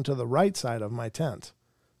around to the right side of my tent,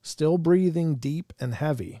 still breathing deep and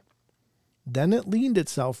heavy. Then it leaned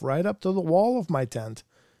itself right up to the wall of my tent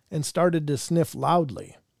and started to sniff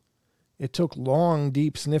loudly. It took long,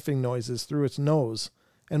 deep sniffing noises through its nose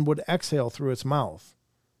and would exhale through its mouth.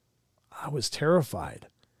 I was terrified,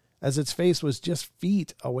 as its face was just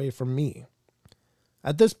feet away from me.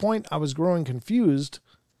 At this point, I was growing confused.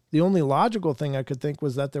 The only logical thing I could think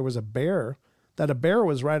was that there was a bear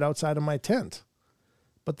was right outside of my tent.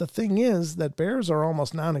 But the thing is that bears are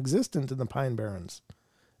almost non-existent in the Pine Barrens,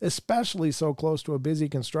 especially so close to a busy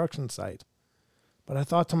construction site. But I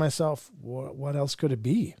thought to myself, what else could it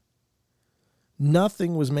be?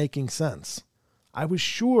 Nothing was making sense. I was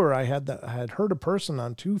sure I had heard a person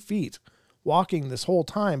on 2 feet walking this whole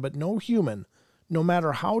time, but no human, no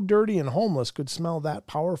matter how dirty and homeless, could smell that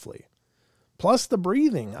powerfully. Plus the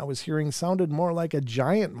breathing I was hearing sounded more like a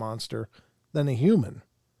giant monster than a human.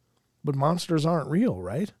 But monsters aren't real,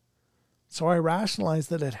 right? So I rationalized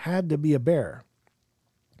that it had to be a bear.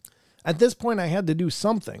 At this point, I had to do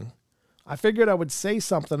something. I figured I would say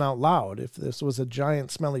something out loud. If this was a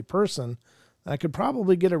giant smelly person, I could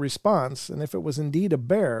probably get a response, and if it was indeed a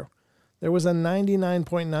bear, there was a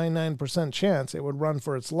 99.99% chance it would run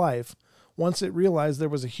for its life once it realized there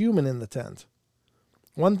was a human in the tent.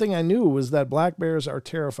 One thing I knew was that black bears are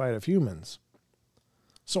terrified of humans.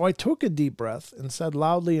 So I took a deep breath and said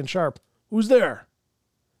loudly and sharp, "Who's there?"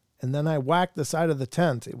 And then I whacked the side of the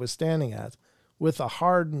tent it was standing at with a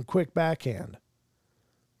hard and quick backhand.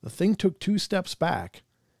 The thing took 2 steps back,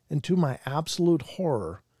 and to my absolute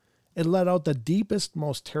horror, it let out the deepest,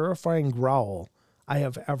 most terrifying growl I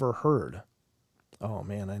have ever heard. Oh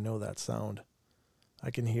man, I know that sound. I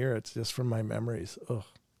can hear it just from my memories. Ugh.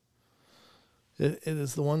 It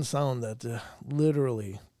is the one sound that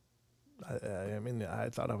literally, I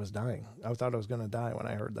thought I was dying. I thought I was going to die when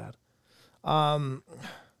I heard that.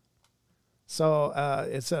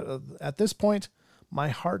 It said, at this point, my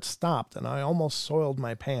heart stopped and I almost soiled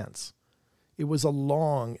my pants. It was a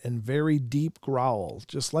long and very deep growl,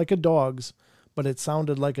 just like a dog's, but it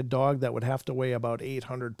sounded like a dog that would have to weigh about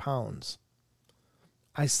 800 pounds.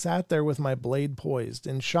 I sat there with my blade poised,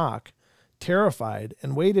 in shock, terrified,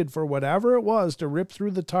 and waited for whatever it was to rip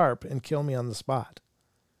through the tarp and kill me on the spot.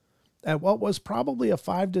 At what was probably a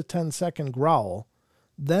 5 to 10 second growl,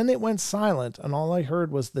 then it went silent and all I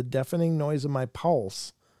heard was the deafening noise of my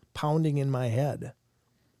pulse pounding in my head.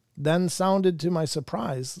 Then sounded to my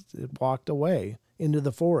surprise, it walked away into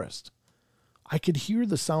the forest. I could hear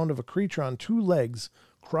the sound of a creature on 2 legs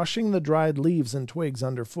crushing the dried leaves and twigs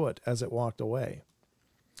underfoot as it walked away.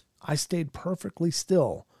 I stayed perfectly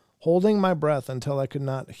still, holding my breath until I could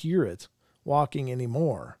not hear it walking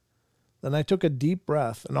anymore. Then I took a deep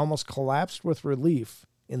breath and almost collapsed with relief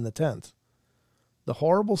in the tent. The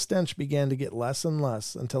horrible stench began to get less and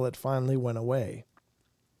less until it finally went away.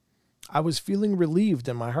 I was feeling relieved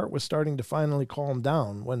and my heart was starting to finally calm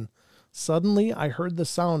down when suddenly I heard the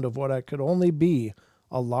sound of what I could only be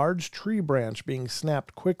a large tree branch being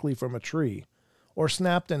snapped quickly from a tree, or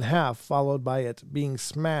snapped in half, followed by it being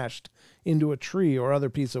smashed into a tree or other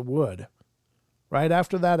piece of wood. Right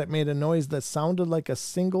after that, it made a noise that sounded like a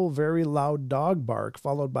single very loud dog bark,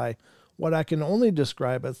 followed by what I can only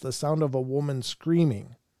describe as the sound of a woman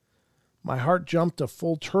screaming. My heart jumped to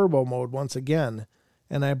full turbo mode once again,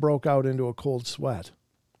 and I broke out into a cold sweat.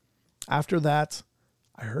 After that,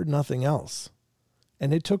 I heard nothing else,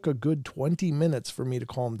 and it took a good 20 minutes for me to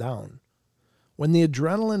calm down. When the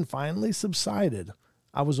adrenaline finally subsided,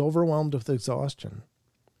 I was overwhelmed with exhaustion.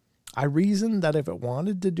 I reasoned that if it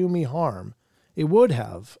wanted to do me harm, it would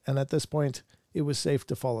have, and at this point, it was safe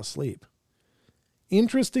to fall asleep.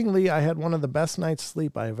 Interestingly, I had one of the best night's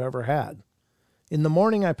sleep I have ever had. In the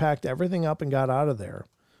morning, I packed everything up and got out of there.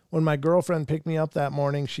 When my girlfriend picked me up that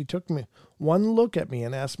morning, she took one look at me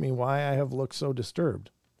and asked me why I have looked so disturbed.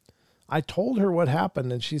 I told her what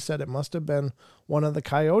happened, and she said it must have been one of the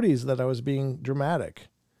coyotes that I was being dramatic.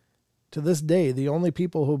 To this day, the only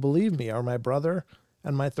people who believe me are my brother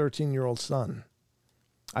and my 13-year-old son.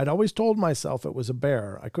 I'd always told myself it was a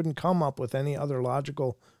bear. I couldn't come up with any other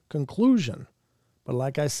logical conclusion, but But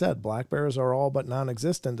like I said, black bears are all but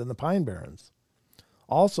non-existent in the Pine Barrens.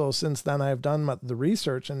 Also, since then, I have done the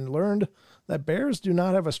research and learned that bears do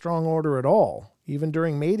not have a strong odor at all, even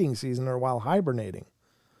during mating season or while hibernating.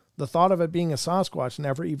 The thought of it being a Sasquatch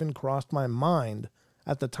never even crossed my mind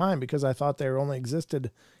at the time because I thought they only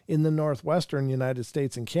existed in the northwestern United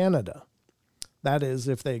States and Canada. That is,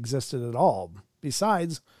 if they existed at all.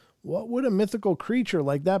 Besides, what would a mythical creature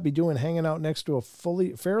like that be doing hanging out next to a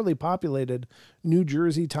fairly populated New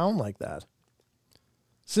Jersey town like that?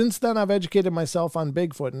 Since then, I've educated myself on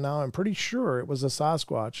Bigfoot, and now I'm pretty sure it was a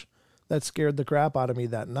Sasquatch that scared the crap out of me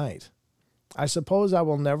that night. I suppose I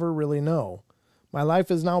will never really know. My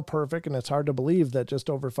life is now perfect, and it's hard to believe that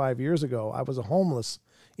just over 5 years ago, I was a homeless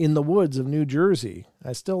in the woods of New Jersey.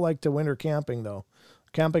 I still like to winter camping, though,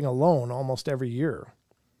 camping alone almost every year.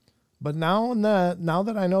 But now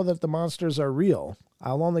that I know that the monsters are real,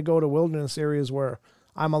 I'll only go to wilderness areas where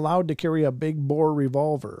I'm allowed to carry a big bore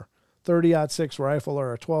revolver, 30-06 rifle,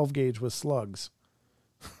 or a 12 gauge with slugs.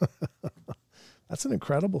 That's an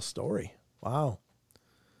incredible story. Wow.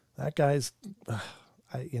 That guy's,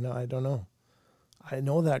 I don't know. I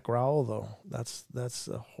know that growl though. That's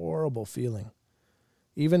a horrible feeling.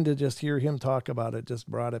 Even to just hear him talk about it just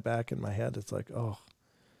brought it back in my head. It's like, oh,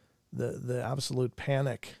 the absolute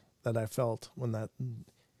panic that I felt when that,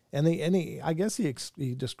 I guess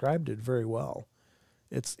he described it very well.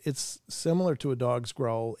 It's similar to a dog's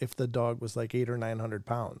growl if the dog was like 800 or 900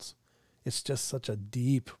 pounds. It's just such a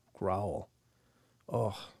deep growl.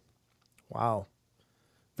 Oh, wow.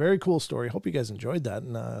 Very cool story. Hope you guys enjoyed that.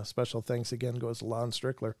 And special thanks again goes to Lon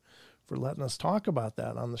Strickler for letting us talk about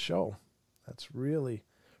that on the show. That's really,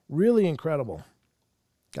 really incredible.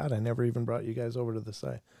 God, I never even brought you guys over to the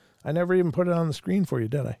side. I never even put it on the screen for you,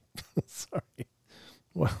 did I? Sorry.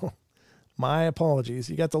 Well, my apologies.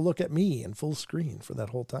 You got to look at me in full screen for that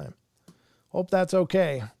whole time. Hope that's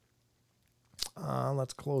okay.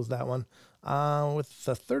 Let's close that one. With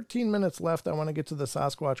the 13 minutes left, I want to get to the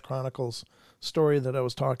Sasquatch Chronicles story that I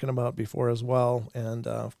was talking about before as well. And,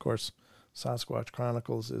 of course, Sasquatch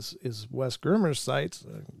Chronicles is Wes Germer's site.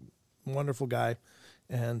 A wonderful guy.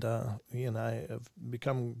 And he and I have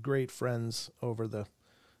become great friends over the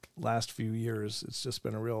last few years. It's just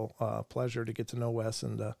been a real pleasure to get to know Wes.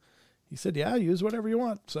 And he said, yeah, use whatever you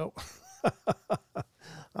want. So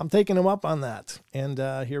I'm taking him up on that. And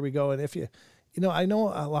here we go. And if I know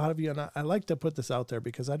a lot of you, and I like to put this out there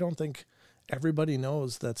because I don't think everybody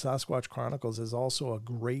knows that Sasquatch Chronicles is also a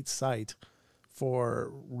great site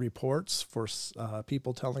for reports, for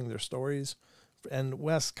people telling their stories. And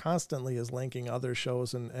Wes constantly is linking other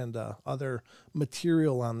shows and other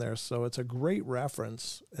material on there. So it's a great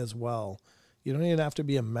reference as well. You don't even have to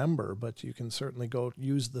be a member, but you can certainly go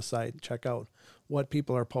use the site, check out what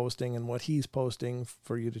people are posting and what he's posting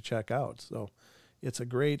for you to check out. So it's a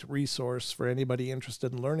great resource for anybody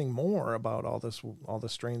interested in learning more about all this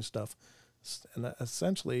strange stuff. And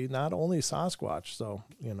essentially not only Sasquatch. So,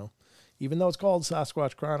 even though it's called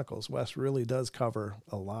Sasquatch Chronicles, Wes really does cover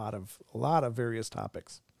a lot of various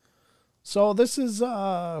topics. So this is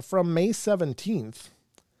from May 17th.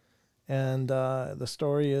 And the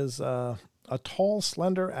story is a tall,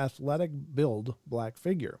 slender, athletic build black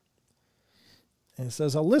figure. And it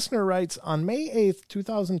says, a listener writes, on May 8th,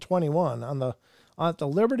 2021, at the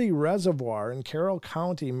Liberty Reservoir in Carroll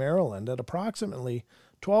County, Maryland, at approximately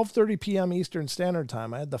 12:30 p.m. Eastern Standard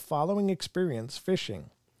Time, I had the following experience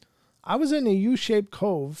fishing. I was in a U-shaped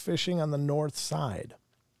cove fishing on the north side.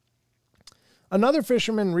 Another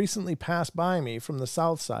fisherman recently passed by me from the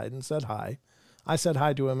south side and said hi. I said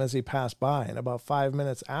hi to him as he passed by, and about 5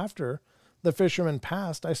 minutes after the fisherman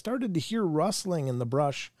passed, I started to hear rustling in the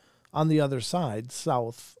brush on the other side,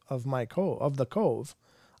 south of the cove,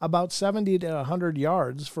 about 70 to 100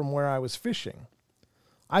 yards from where I was fishing.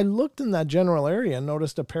 I looked in that general area and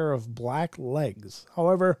noticed a pair of black legs.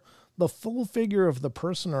 However, the full figure of the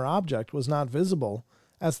person or object was not visible,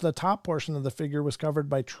 as the top portion of the figure was covered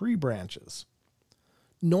by tree branches.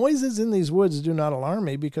 Noises in these woods do not alarm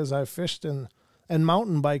me because I've fished and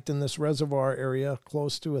mountain biked in this reservoir area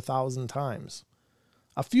close to 1,000 times.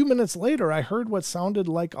 A few minutes later, I heard what sounded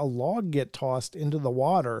like a log get tossed into the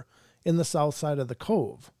water in the south side of the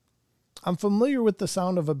cove. I'm familiar with the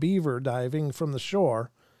sound of a beaver diving from the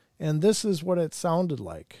shore, and this is what it sounded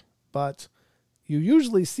like. But you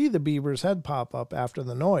usually see the beaver's head pop up after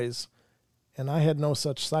the noise, and I had no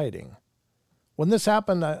such sighting. When this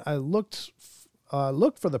happened, I looked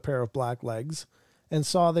for the pair of black legs and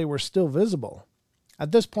saw they were still visible.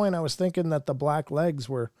 At this point, I was thinking that the black legs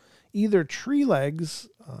were either tree legs,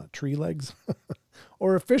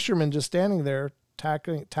 or a fisherman just standing there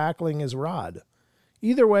tackling his rod.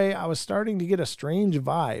 Either way, I was starting to get a strange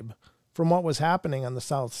vibe from what was happening on the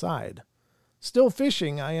south side. Still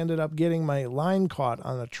fishing, I ended up getting my line caught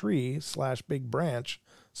on a tree/big branch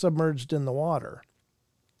submerged in the water.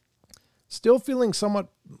 Still feeling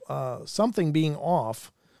something being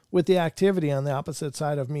off with the activity on the opposite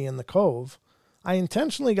side of me in the cove, I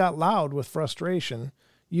intentionally got loud with frustration,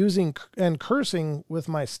 using and cursing with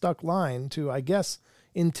my stuck line to, I guess,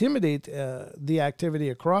 intimidate the activity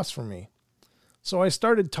across from me. So I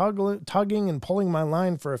started tugging and pulling my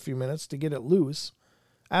line for a few minutes to get it loose.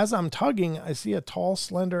 As I'm tugging, I see a tall,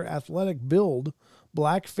 slender, athletic build,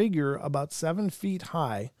 black figure about 7 feet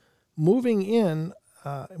high, moving in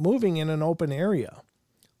an open area.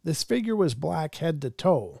 This figure was black head to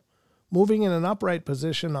toe, moving in an upright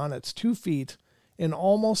position on its 2 feet in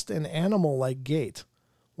almost an animal-like gait,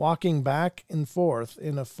 walking back and forth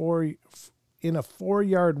in a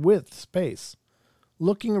 4-yard width space,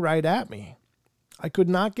 looking right at me. I could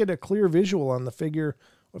not get a clear visual on the figure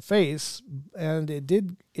face, and it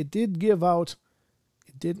didn't give out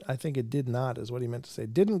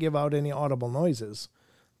any audible noises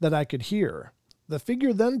that I could hear. The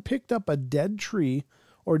figure then picked up a dead tree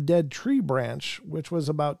or dead tree branch, which was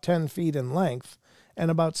about 10 feet in length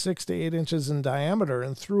and about 6 to 8 inches in diameter,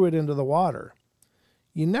 and threw it into the water.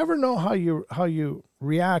 You never know how you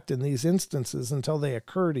react in these instances until they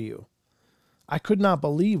occur to you. I could not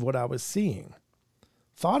believe what I was seeing.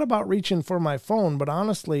 Thought about reaching for my phone, but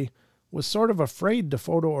honestly was sort of afraid to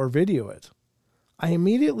photo or video it. I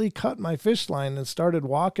immediately cut my fish line and started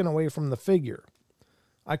walking away from the figure.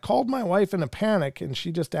 I called my wife in a panic, and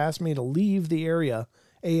she just asked me to leave the area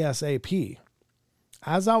ASAP.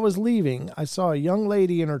 As I was leaving, I saw a young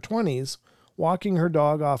lady in her 20s walking her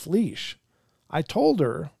dog off leash. I told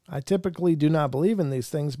her, I typically do not believe in these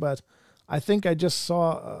things, but I think I just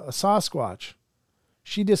saw a Sasquatch.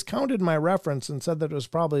 She discounted my reference and said that it was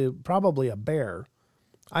probably a bear.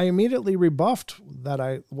 I immediately rebuffed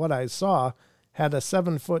that what I saw had a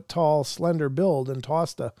 7-foot tall, slender build and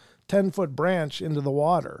tossed a 10-foot branch into the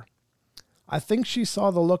water. I think she saw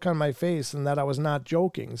the look on my face and that I was not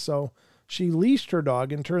joking, so she leashed her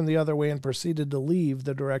dog and turned the other way and proceeded to leave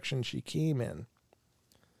the direction she came in.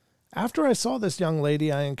 After I saw this young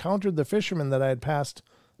lady, I encountered the fisherman that I had passed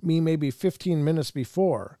me maybe 15 minutes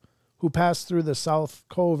before, who passed through the South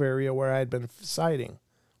Cove area where I had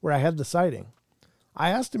the sighting. I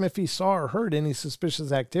asked him if he saw or heard any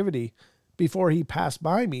suspicious activity before he passed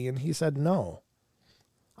by me, and he said no.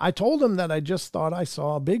 I told him that I just thought I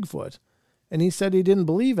saw a Bigfoot, and he said he didn't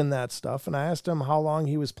believe in that stuff, and I asked him how long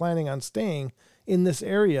he was planning on staying in this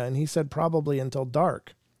area, and he said probably until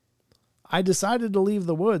dark. I decided to leave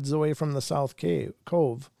the woods away from the South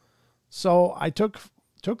Cove, so I took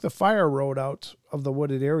the fire road out of the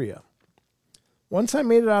wooded area. Once I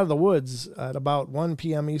made it out of the woods at about 1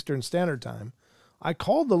 p.m. Eastern Standard Time, I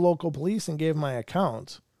called the local police and gave my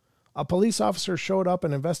account. A police officer showed up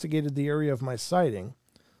and investigated the area of my sighting.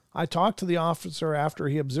 I talked to the officer after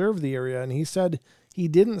he observed the area, and he said he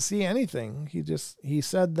didn't see anything. He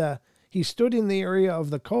said that he stood in the area of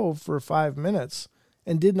the cove for 5 minutes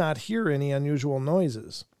and did not hear any unusual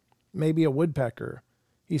noises. Maybe a woodpecker.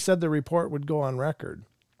 He said the report would go on record.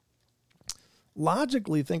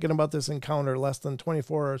 Logically thinking about this encounter less than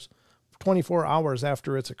 24 hours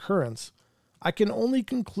after its occurrence, I can only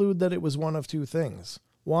conclude that it was one of two things.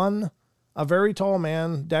 One, a very tall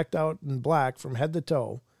man decked out in black from head to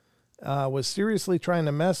toe was seriously trying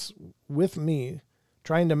to mess with me,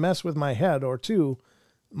 trying to mess with my head, or two,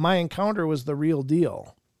 my encounter was the real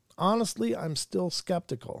deal. Honestly, I'm still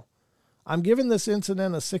skeptical. I'm giving this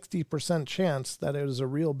incident a 60% chance that it was a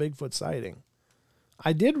real Bigfoot sighting.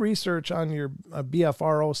 I did research on your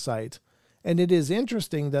BFRO site, and it is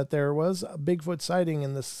interesting that there was a Bigfoot sighting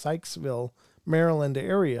in the Sykesville, Maryland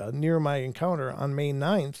area near my encounter on May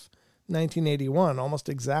 9th, 1981, almost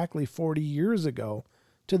exactly 40 years ago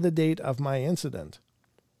to the date of my incident.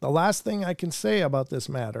 The last thing I can say about this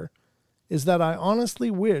matter is that I honestly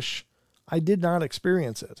wish I did not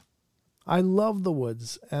experience it. I love the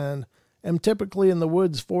woods and am typically in the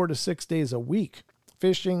woods 4 to 6 days a week,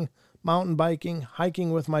 fishing, mountain biking,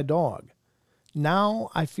 hiking with my dog. Now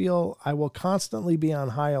I feel I will constantly be on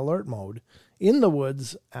high alert mode in the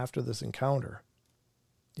woods after this encounter.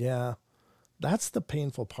 Yeah, that's the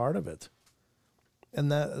painful part of it.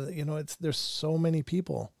 And that, there's so many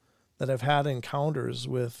people that have had encounters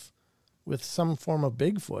with some form of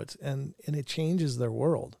Bigfoot, and it changes their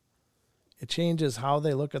world. It changes how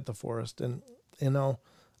they look at the forest. And,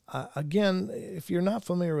 again, if you're not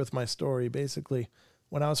familiar with my story, basically,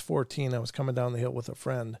 when I was 14, I was coming down the hill with a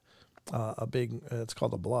friend, it's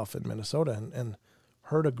called a bluff in Minnesota, and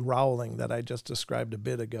heard a growling that I just described a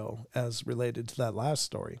bit ago as related to that last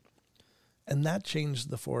story. And that changed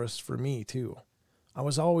the forest for me too. I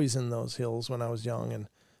was always in those hills when I was young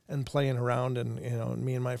and playing around, and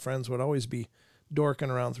me and my friends would always be dorking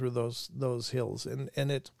around through those hills.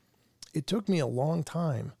 And it took me a long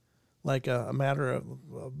time, like a matter of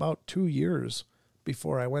about 2 years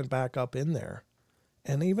before I went back up in there.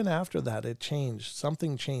 And even after that, it changed.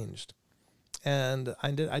 Something changed. And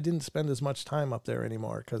I didn't spend as much time up there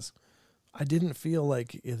anymore because I didn't feel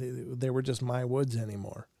like they were just my woods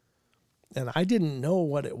anymore. And I didn't know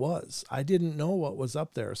what it was. I didn't know what was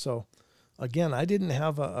up there. So again, I didn't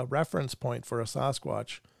have a reference point for a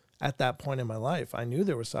Sasquatch at that point in my life. I knew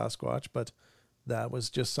there was Sasquatch, but that was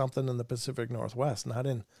just something in the Pacific Northwest, not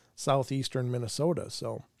in southeastern Minnesota.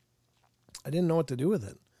 So I didn't know what to do with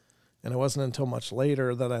it. And it wasn't until much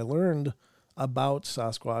later that I learned about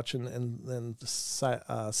Sasquatch and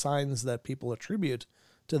the signs that people attribute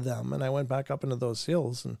to them. And I went back up into those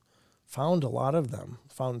hills and found a lot of them.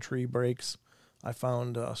 Found tree breaks. I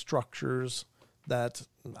found structures that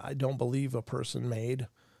I don't believe a person made.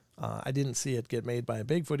 I didn't see it get made by a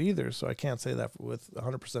Bigfoot either, so I can't say that with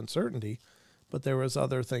 100% certainty. But there was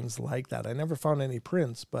other things like that. I never found any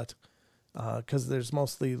prints, but because there's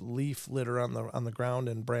mostly leaf litter on the ground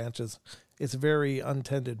and branches. It's very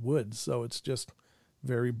untended woods, so it's just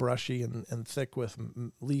very brushy and thick with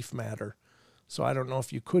leaf matter. So I don't know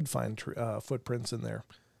if you could find footprints in there.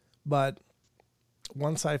 But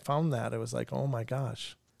once I found that, it was like, oh my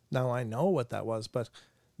gosh, now I know what that was. But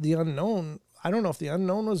the unknown, I don't know if the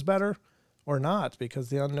unknown was better or not, because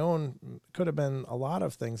the unknown could have been a lot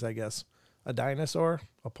of things, I guess. A dinosaur,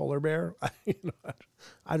 a polar bear.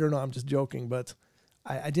 I don't know. I'm just joking, but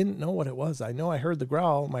I didn't know what it was. I know I heard the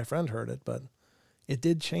growl. My friend heard it, but it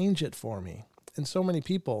did change it for me. And so many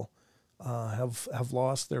people have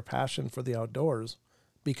lost their passion for the outdoors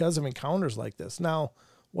because of encounters like this. Now,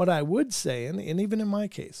 what I would say, and even in my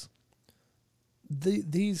case,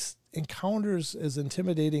 these encounters, as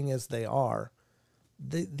intimidating as they are,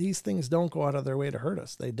 these things don't go out of their way to hurt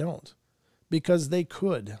us. They don't, because they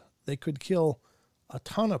could. They could kill a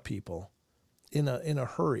ton of people in a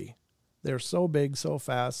hurry. They're so big, so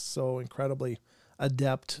fast, so incredibly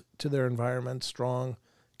adept to their environment, strong,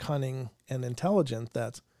 cunning, and intelligent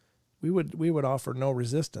that we would offer no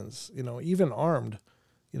resistance. Even armed,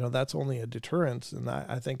 that's only a deterrent. And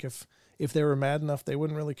I think if they were mad enough, they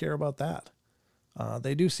wouldn't really care about that.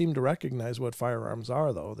 They do seem to recognize what firearms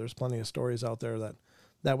are, though. There's plenty of stories out there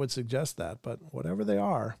that would suggest that. But whatever they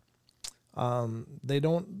are, they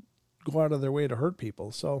don't go out of their way to hurt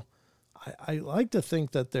people. So I like to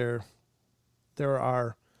think that there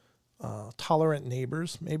are tolerant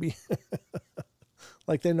neighbors, maybe.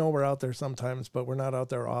 Like they know we're out there sometimes, but we're not out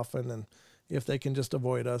there often. And if they can just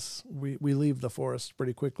avoid us, we leave the forest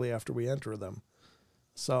pretty quickly after we enter them.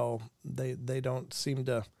 So they don't seem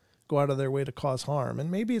to go out of their way to cause harm. And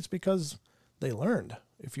maybe it's because they learned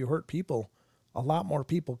if you hurt people, a lot more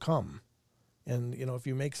people come. And, if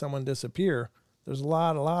you make someone disappear, there's a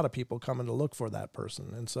lot of people coming to look for that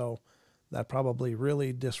person. And so that probably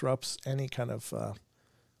really disrupts any kind of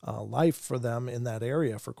life for them in that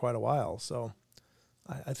area for quite a while. So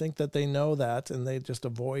I think that they know that, and they just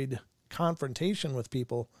avoid confrontation with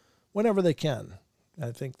people whenever they can.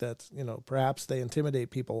 I think that, perhaps they intimidate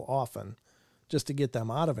people often just to get them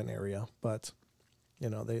out of an area, but,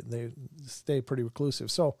 they stay pretty reclusive.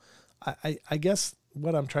 So I guess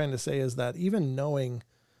what I'm trying to say is that even knowing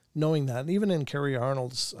that, even in Kerry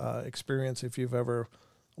Arnold's experience, if you've ever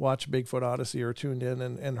watched Bigfoot Odyssey or tuned in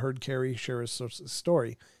and heard Kerry share his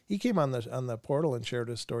story, he came on the portal and shared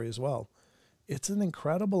his story as well. It's an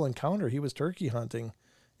incredible encounter. He was turkey hunting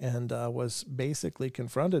and was basically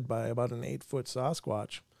confronted by about an 8-foot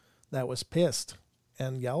Sasquatch that was pissed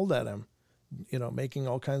and yelled at him, making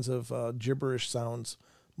all kinds of gibberish sounds,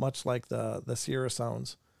 much like the Sierra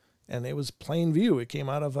sounds. And it was plain view. It came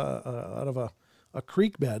out of a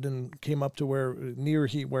creek bed and came up to where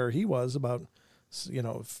he was about, I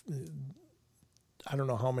don't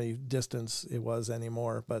know how many distance it was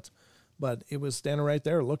anymore, but it was standing right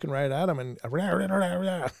there looking right at him, and it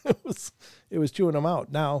was chewing him out.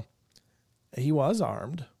 Now, he was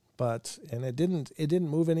armed, and it didn't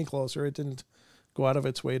move any closer. It didn't go out of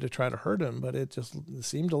its way to try to hurt him, but it just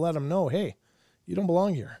seemed to let him know, hey, you don't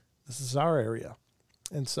belong here. This is our area.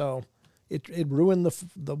 And so it ruined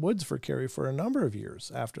the woods for Kerry for a number of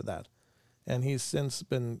years after that. And he's since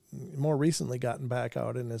been more recently gotten back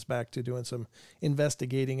out and is back to doing some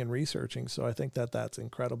investigating and researching. So I think that that's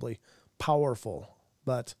incredibly powerful.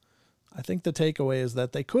 But I think the takeaway is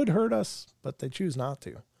that they could hurt us, but they choose not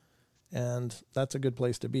to. And that's a good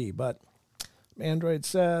place to be. But Android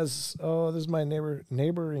says, oh, this is my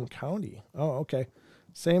neighboring county. Oh, okay.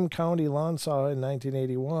 Same county Lon saw in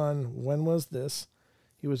 1981. When was this?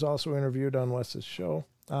 He was also interviewed on Wes's show.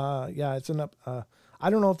 Yeah, it's I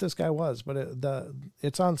don't know if this guy was, but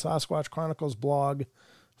it's on Sasquatch Chronicles blog.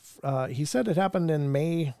 He said it happened in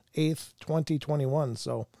May 8th, 2021.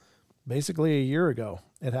 So basically a year ago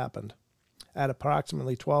it happened at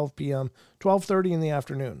approximately 12 p.m., 12:30 in the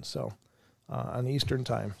afternoon. So on Eastern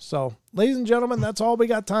time. So ladies and gentlemen, that's all we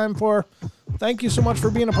got time for. Thank you so much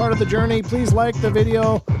for being a part of the journey. Please like the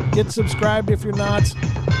video, get subscribed if you're not.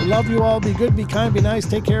 We love you all. Be good, be kind, be nice,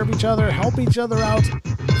 take care of each other, help each other out,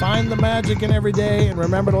 find the magic in every day, and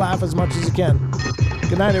remember to laugh as much as you can.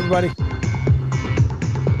 Good night, everybody.